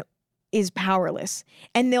assassination is powerless,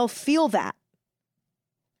 and they'll feel that.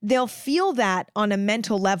 They'll feel that on a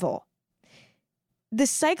mental level. The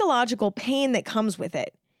psychological pain that comes with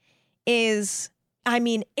it is,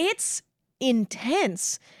 it's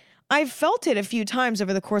intense. I've felt it a few times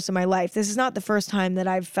over the course of my life. This is not the first time that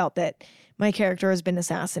I've felt that my character has been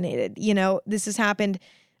assassinated. You know, this has happened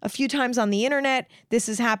a few times on the internet. This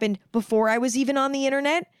has happened before I was even on the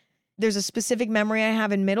internet. There's a specific memory I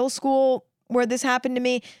have in middle school where this happened to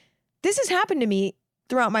me. This has happened to me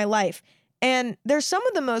throughout my life. And there's some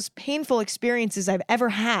of the most painful experiences I've ever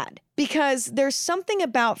had because there's something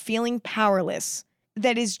about feeling powerless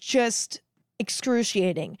that is just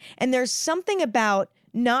excruciating. And there's something about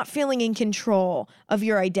not feeling in control of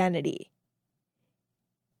your identity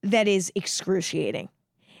that is excruciating.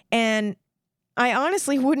 And I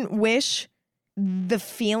honestly wouldn't wish the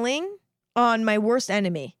feeling on my worst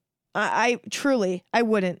enemy. I truly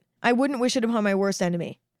wouldn't. I wouldn't wish it upon my worst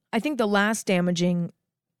enemy. I think the last damaging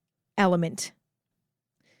element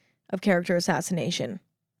of character assassination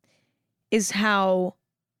is how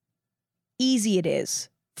easy it is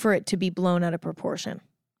for it to be blown out of proportion.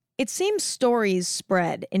 It seems stories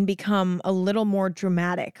spread and become a little more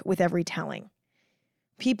dramatic with every telling.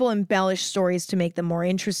 People embellish stories to make them more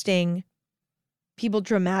interesting. People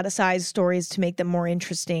dramatize stories to make them more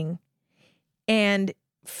interesting. And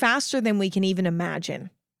faster than we can even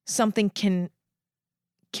imagine, something can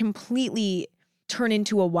completely turn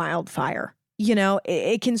into a wildfire. You know,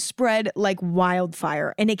 it can spread like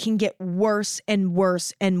wildfire, and it can get worse and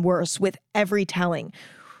worse and worse with every telling.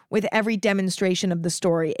 With every demonstration of the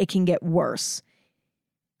story, it can get worse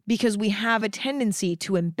because we have a tendency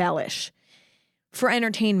to embellish for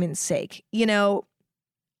entertainment's sake, you know,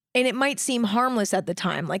 and it might seem harmless at the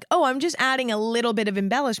time, like, oh, I'm just adding a little bit of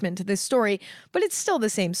embellishment to this story, but it's still the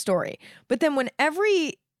same story. But then when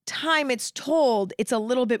every time it's told, it's a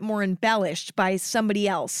little bit more embellished by somebody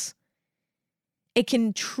else, it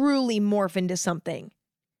can truly morph into something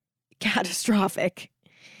catastrophic.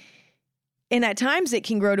 And at times it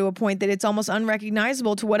can grow to a point that it's almost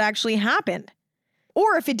unrecognizable to what actually happened.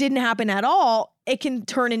 Or if it didn't happen at all, it can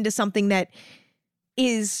turn into something that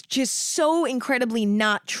is just so incredibly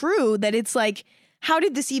not true that it's like, how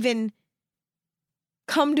did this even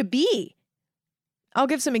come to be? I'll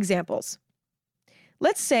give some examples.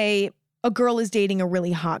 Let's say a girl is dating a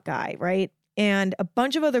really hot guy, right? And a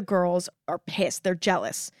bunch of other girls are pissed. They're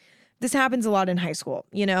jealous. This happens a lot in high school,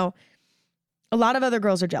 you know? A lot of other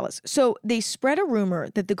girls are jealous. So they spread a rumor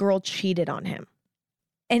that the girl cheated on him.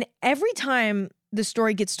 And every time the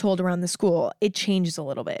story gets told around the school, it changes a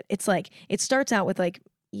little bit. It's like, it starts out with like,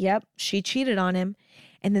 yep, she cheated on him.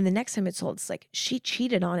 And then the next time it's told, it's like, she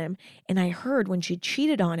cheated on him. And I heard when she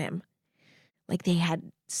cheated on him, like they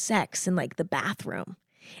had sex in like the bathroom.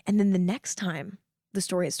 And then the next time the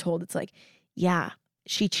story is told, it's like, yeah,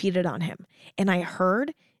 she cheated on him. And I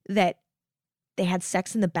heard that they had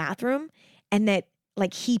sex in the bathroom and that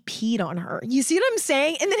like he peed on her. You see what I'm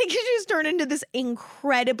saying? And then it could just turn into this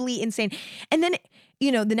incredibly insane. And then,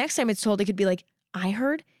 you know, the next time it's told, it could be like, I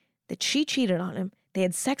heard that she cheated on him. They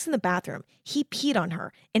had sex in the bathroom. He peed on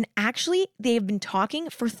her. And actually, they have been talking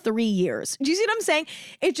for 3 years. Do you see what I'm saying?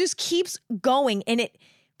 It just keeps going, and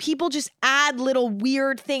people just add little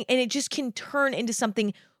weird thing, and it just can turn into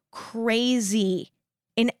something crazy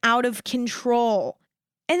and out of control.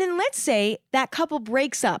 And then let's say that couple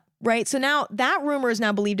breaks up, right? So now that rumor is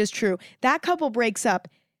now believed as true. That couple breaks up.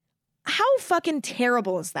 How fucking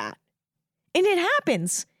terrible is that? And it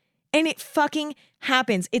happens. And it fucking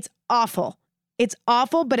happens. It's awful. It's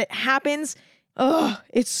awful, but it happens. Ugh,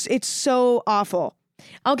 it's so awful.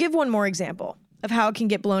 I'll give one more example of how it can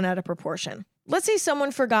get blown out of proportion. Let's say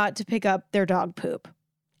someone forgot to pick up their dog poop,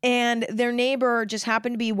 and their neighbor just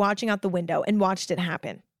happened to be watching out the window and watched it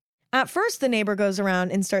happen. At first, the neighbor goes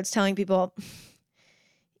around and starts telling people,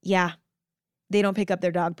 yeah, they don't pick up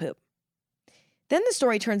their dog poop. Then the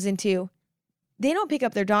story turns into, they don't pick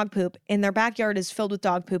up their dog poop and their backyard is filled with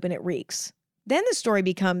dog poop and it reeks. Then the story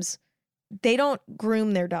becomes, they don't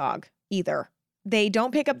groom their dog either. They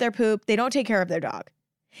don't pick up their poop. They don't take care of their dog.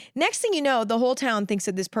 Next thing you know, the whole town thinks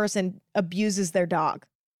that this person abuses their dog.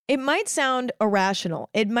 It might sound irrational.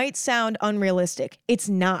 It might sound unrealistic. It's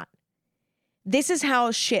not. This is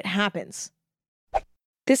how shit happens.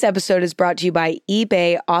 This episode is brought to you by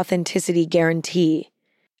eBay Authenticity Guarantee.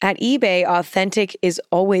 At eBay, authentic is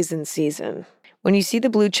always in season. When you see the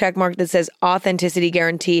blue check mark that says Authenticity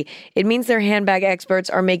Guarantee, it means their handbag experts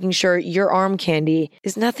are making sure your arm candy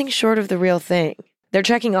is nothing short of the real thing. They're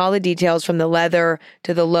checking all the details from the leather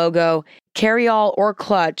to the logo, carry-all or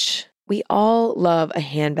clutch. We all love a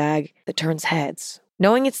handbag that turns heads.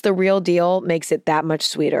 Knowing it's the real deal makes it that much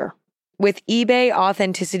sweeter. With eBay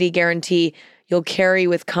Authenticity Guarantee, you'll carry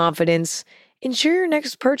with confidence. Ensure your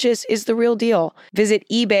next purchase is the real deal. Visit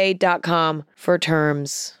ebay.com for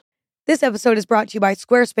terms. This episode is brought to you by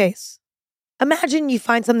Squarespace. Imagine you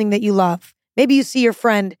find something that you love. Maybe you see your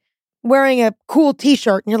friend wearing a cool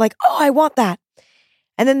t-shirt and you're like, oh, I want that.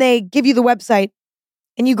 And then they give you the website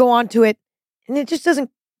and you go onto it and it just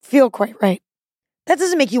doesn't feel quite right. That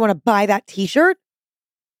doesn't make you want to buy that t-shirt.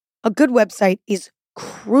 A good website is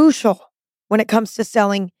crucial when it comes to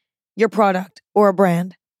selling your product or a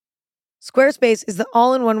brand. Squarespace is the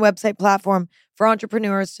all-in-one website platform for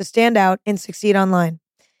entrepreneurs to stand out and succeed online.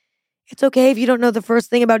 It's okay if you don't know the first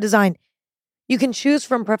thing about design. You can choose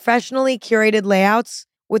from professionally curated layouts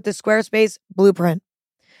with the Squarespace Blueprint.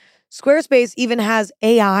 Squarespace even has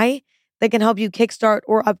AI that can help you kickstart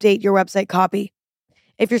or update your website copy.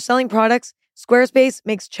 If you're selling products, Squarespace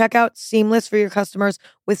makes checkout seamless for your customers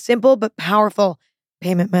with simple but powerful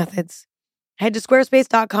payment methods. Head to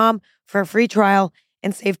squarespace.com for a free trial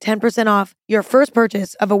and save 10% off your first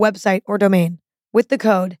purchase of a website or domain with the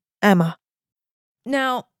code EMMA.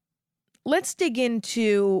 Now, let's dig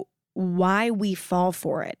into why we fall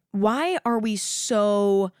for it. Why are we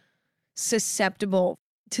so susceptible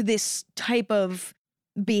to this type of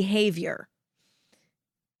behavior?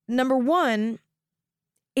 Number one,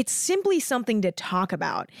 it's simply something to talk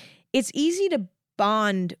about. It's easy to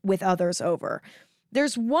bond with others over.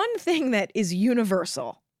 There's one thing that is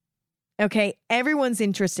universal. Okay, everyone's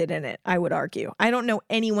interested in it, I would argue. I don't know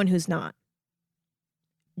anyone who's not.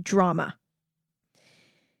 Drama.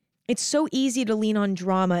 It's so easy to lean on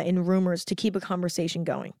drama and rumors to keep a conversation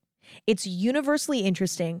going. It's universally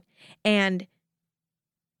interesting, and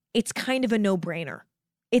it's kind of a no-brainer.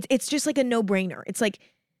 It's just like a no-brainer. It's like,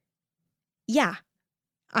 yeah,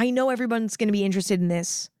 I know everyone's going to be interested in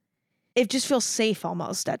this. It just feels safe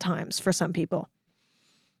almost at times for some people.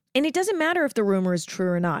 And it doesn't matter if the rumor is true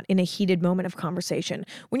or not in a heated moment of conversation.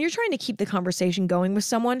 When you're trying to keep the conversation going with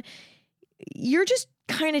someone, you're just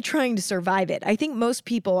kind of trying to survive it. I think most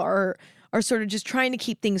people are sort of just trying to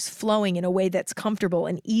keep things flowing in a way that's comfortable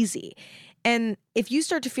and easy. And if you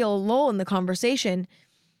start to feel a lull in the conversation,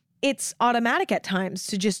 it's automatic at times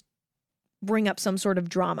to just bring up some sort of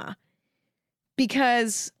drama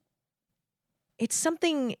because it's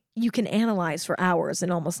something you can analyze for hours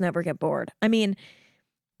and almost never get bored. I mean,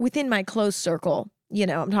 within my close circle, you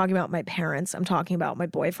know, I'm talking about my parents, I'm talking about my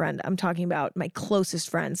boyfriend, I'm talking about my closest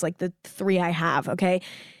friends, like the 3 I have, okay?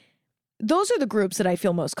 Those are the groups that I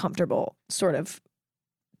feel most comfortable sort of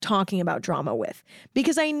talking about drama with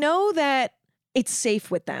because I know that it's safe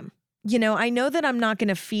with them. You know, I know that I'm not going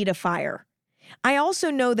to feed a fire. I also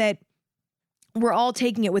know that we're all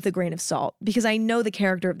taking it with a grain of salt because I know the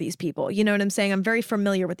character of these people. You know what I'm saying? I'm very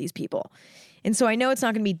familiar with these people. And so I know it's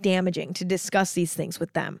not going to be damaging to discuss these things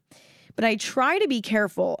with them. But I try to be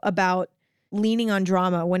careful about leaning on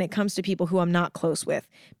drama when it comes to people who I'm not close with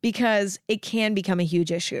because it can become a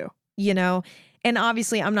huge issue, you know? And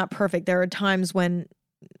obviously I'm not perfect. There are times when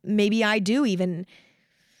maybe I do even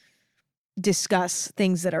discuss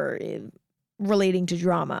things that are relating to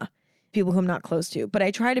drama, people who I'm not close to, but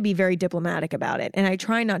I try to be very diplomatic about it. And I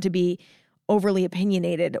try not to be overly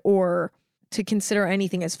opinionated or to consider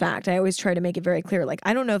anything as fact. I always try to make it very clear, like,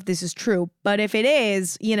 I don't know if this is true, but if it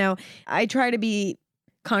is, I try to be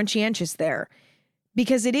conscientious there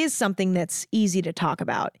because it is something that's easy to talk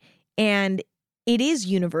about and it is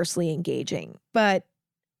universally engaging. But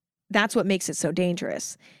that's what makes it so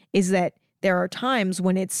dangerous, is that there are times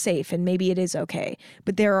when it's safe and maybe it is okay,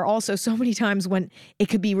 but there are also so many times when it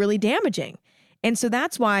could be really damaging. And so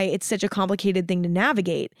that's why it's such a complicated thing to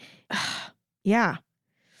navigate. Yeah.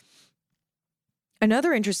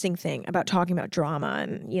 Another interesting thing about talking about drama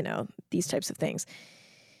and, these types of things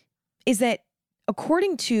is that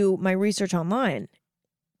according to my research online,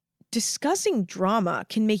 discussing drama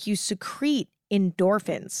can make you secrete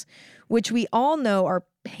endorphins, which we all know are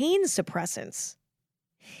pain suppressants.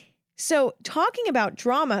 So talking about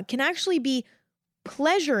drama can actually be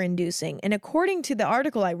pleasure-inducing. And according to the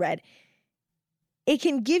article I read, it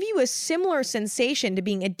can give you a similar sensation to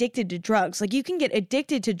being addicted to drugs. Like you can get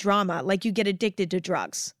addicted to drama like you get addicted to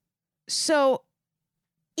drugs. So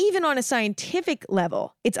even on a scientific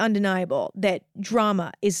level, it's undeniable that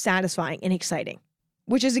drama is satisfying and exciting,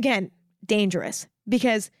 which is, again, dangerous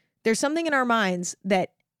because there's something in our minds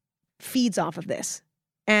that feeds off of this.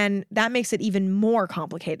 And that makes it even more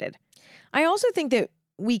complicated. I also think that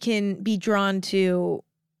we can be drawn to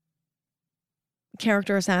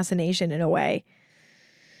character assassination in a way,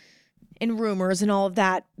 and rumors and all of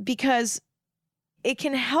that, because it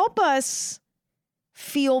can help us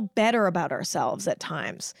feel better about ourselves at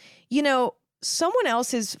times. Someone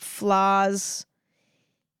else's flaws,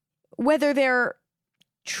 whether they're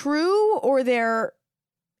true or they're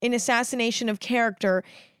an assassination of character,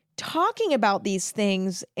 talking about these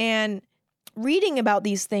things and reading about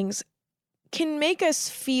these things can make us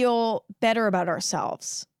feel better about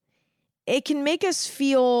ourselves. It can make us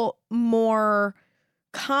feel more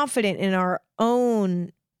confident in our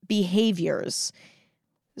own behaviors.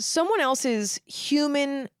 Someone else's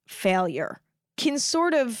human failure can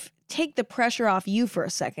sort of take the pressure off you for a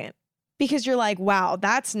second because you're like, wow,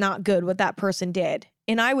 that's not good what that person did.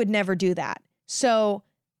 And I would never do that. So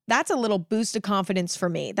that's a little boost of confidence for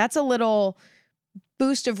me. That's a little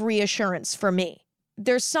boost of reassurance for me.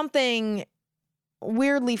 There's something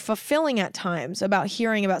weirdly fulfilling at times about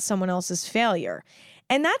hearing about someone else's failure.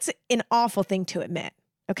 And that's an awful thing to admit.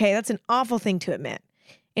 Okay, that's an awful thing to admit.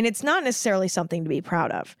 And it's not necessarily something to be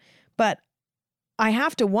proud of. But I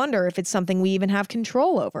have to wonder if it's something we even have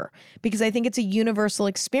control over, because I think it's a universal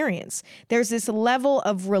experience. There's this level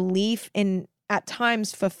of relief and at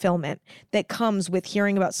times fulfillment that comes with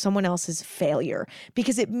hearing about someone else's failure,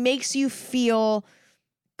 because it makes you feel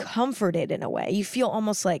comforted in a way. You feel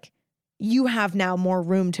almost like you have now more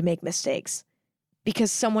room to make mistakes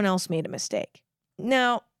because someone else made a mistake.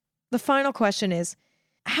 Now, the final question is,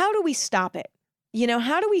 how do we stop it?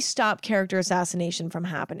 How do we stop character assassination from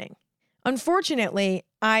happening? Unfortunately,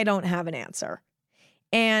 I don't have an answer.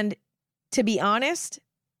 And to be honest,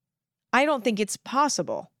 I don't think it's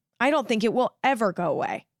possible. I don't think it will ever go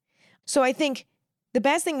away. So I think the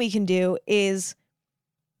best thing we can do is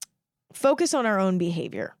focus on our own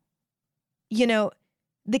behavior.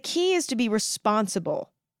 The key is to be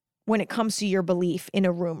responsible when it comes to your belief in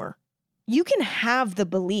a rumor. You can have the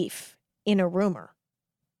belief in a rumor.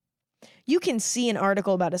 You can see an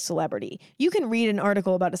article about a celebrity. You can read an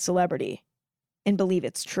article about a celebrity and believe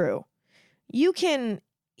it's true. You can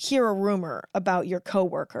hear a rumor about your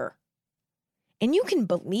coworker and you can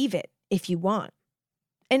believe it if you want.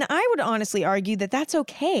 And I would honestly argue that that's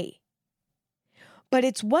okay. But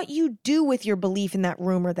it's what you do with your belief in that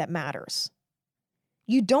rumor that matters.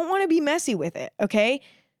 You don't want to be messy with it, okay?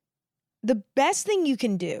 The best thing you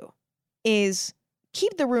can do is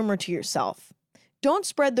keep the rumor to yourself. Don't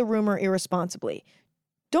spread the rumor irresponsibly.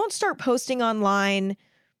 Don't start posting online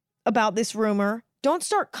about this rumor. Don't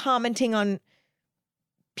start commenting on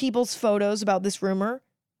people's photos about this rumor.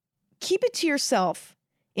 Keep it to yourself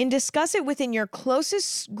and discuss it within your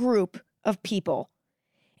closest group of people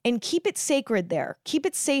and keep it sacred there. Keep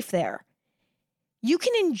it safe there. You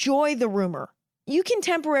can enjoy the rumor. You can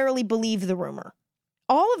temporarily believe the rumor.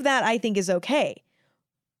 All of that, I think, is okay,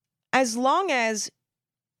 as long as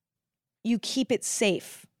you keep it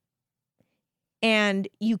safe and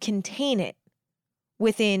you contain it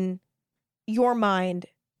within your mind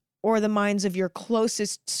or the minds of your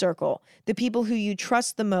closest circle, the people who you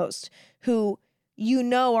trust the most, who you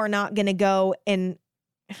know are not going to go and,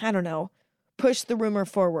 push the rumor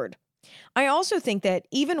forward. I also think that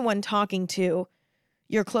even when talking to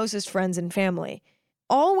your closest friends and family,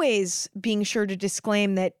 always being sure to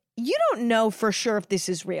disclaim that you don't know for sure if this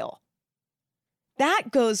is real.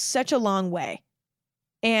 That goes such a long way.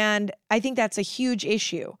 And I think that's a huge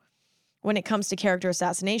issue when it comes to character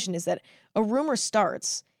assassination, is that a rumor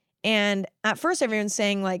starts. And at first everyone's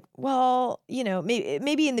saying like, well,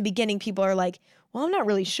 maybe in the beginning people are like, well, I'm not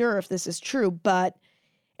really sure if this is true, but,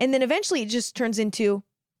 and then eventually it just turns into,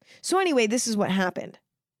 so anyway, this is what happened,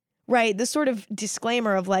 right? This sort of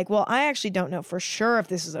disclaimer of like, well, I actually don't know for sure if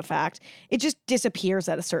this is a fact. It just disappears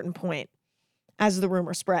at a certain point as the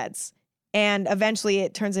rumor spreads. And eventually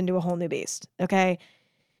it turns into a whole new beast, okay?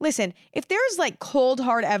 Listen, if there's like cold,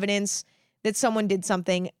 hard evidence that someone did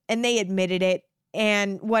something and they admitted it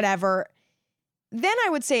and whatever, then I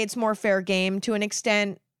would say it's more fair game to an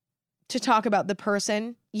extent to talk about the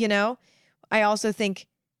person, I also think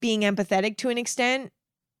being empathetic to an extent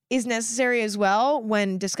is necessary as well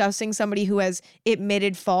when discussing somebody who has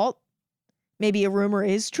admitted fault. Maybe a rumor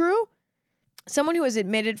is true. Someone who has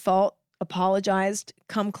admitted fault, apologized,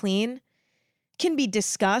 come clean, can be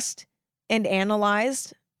discussed and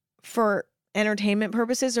analyzed for entertainment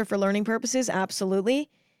purposes or for learning purposes, absolutely.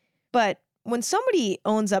 But when somebody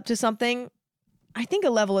owns up to something, I think a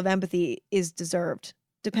level of empathy is deserved,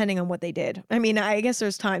 depending on what they did. I mean, I guess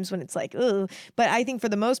there's times when it's like, ugh, but I think for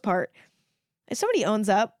the most part, if somebody owns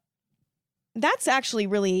up, that's actually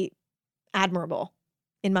really admirable,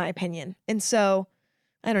 in my opinion. And so,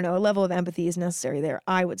 I don't know, a level of empathy is necessary there,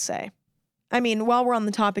 I would say. I mean, while we're on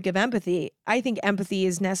the topic of empathy, I think empathy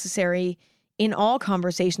is necessary in all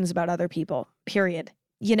conversations about other people, period.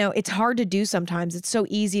 It's hard to do sometimes. It's so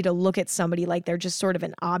easy to look at somebody like they're just sort of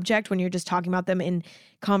an object when you're just talking about them in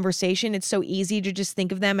conversation. It's so easy to just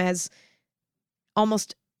think of them as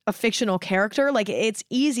almost a fictional character. Like, it's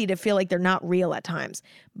easy to feel like they're not real at times.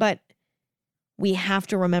 But we have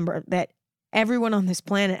to remember that everyone on this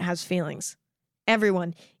planet has feelings.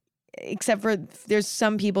 Everyone, except for there's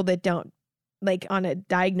some people that don't, like on a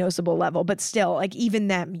diagnosable level, but still, like even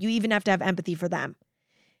them, you even have to have empathy for them.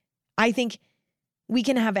 I think we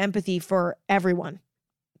can have empathy for everyone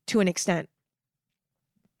to an extent.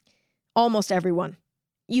 Almost everyone.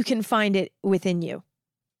 You can find it within you.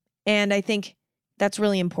 And I think that's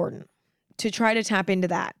really important to try to tap into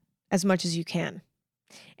that as much as you can.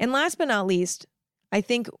 And last but not least, I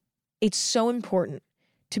think it's so important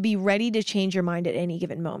to be ready to change your mind at any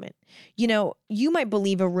given moment. You might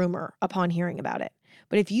believe a rumor upon hearing about it,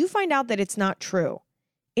 but if you find out that it's not true,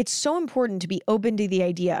 it's so important to be open to the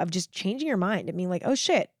idea of just changing your mind and being like, oh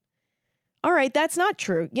shit, all right, that's not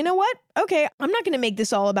true. You know what? Okay, I'm not going to make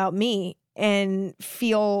this all about me and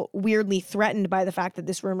feel weirdly threatened by the fact that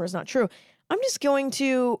this rumor is not true. I'm just going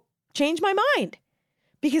to change my mind,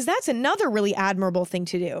 because that's another really admirable thing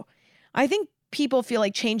to do. I think people feel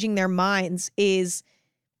like changing their minds is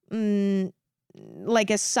like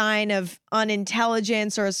a sign of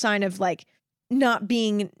unintelligence or a sign of like not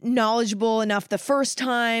being knowledgeable enough the first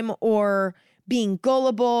time or being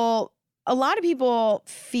gullible. A lot of people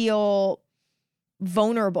feel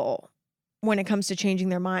vulnerable when it comes to changing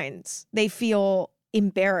their minds. They feel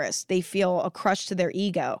embarrassed. They feel a crush to their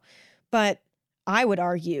ego. But I would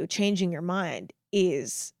argue changing your mind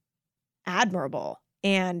is admirable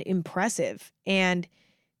and impressive and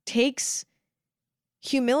takes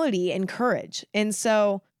humility and courage. And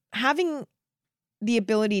so having the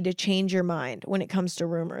ability to change your mind when it comes to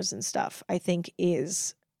rumors and stuff, I think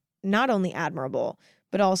is not only admirable,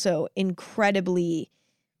 but also incredibly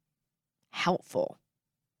helpful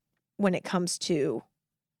when it comes to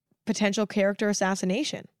potential character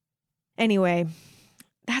assassination. Anyway,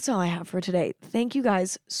 that's all I have for today. Thank you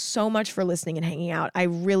guys so much for listening and hanging out. I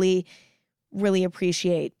really, really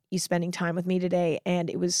appreciate you spending time with me today. And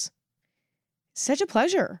it was such a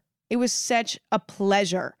pleasure. It was such a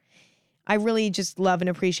pleasure. I really just love and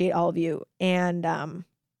appreciate all of you. And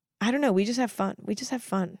I don't know, we just have fun. We just have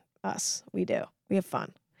fun. Us. We do. We have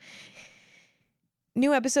fun.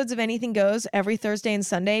 New episodes of Anything Goes every Thursday and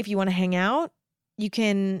Sunday. If you want to hang out, you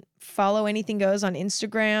can follow Anything Goes on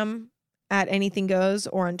Instagram at Anything Goes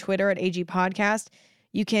or on Twitter at AG Podcast.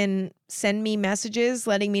 You can send me messages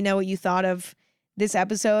letting me know what you thought of this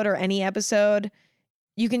episode or any episode.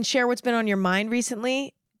 You can share what's been on your mind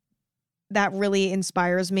recently. That really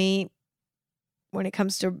inspires me when it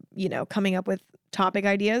comes to, coming up with topic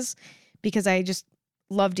ideas, because I just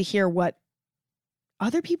love to hear what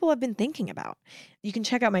other people have been thinking about. You can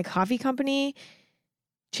check out my coffee company,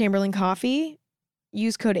 Chamberlain Coffee.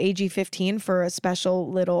 Use code AG15 for a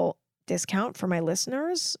special little discount for my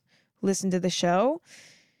listeners who listen to the show.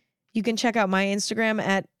 You can check out my Instagram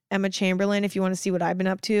at Emma Chamberlain if you want to see what I've been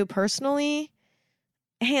up to personally.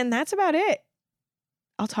 And that's about it.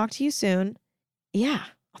 I'll talk to you soon. Yeah,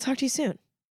 I'll talk to you soon.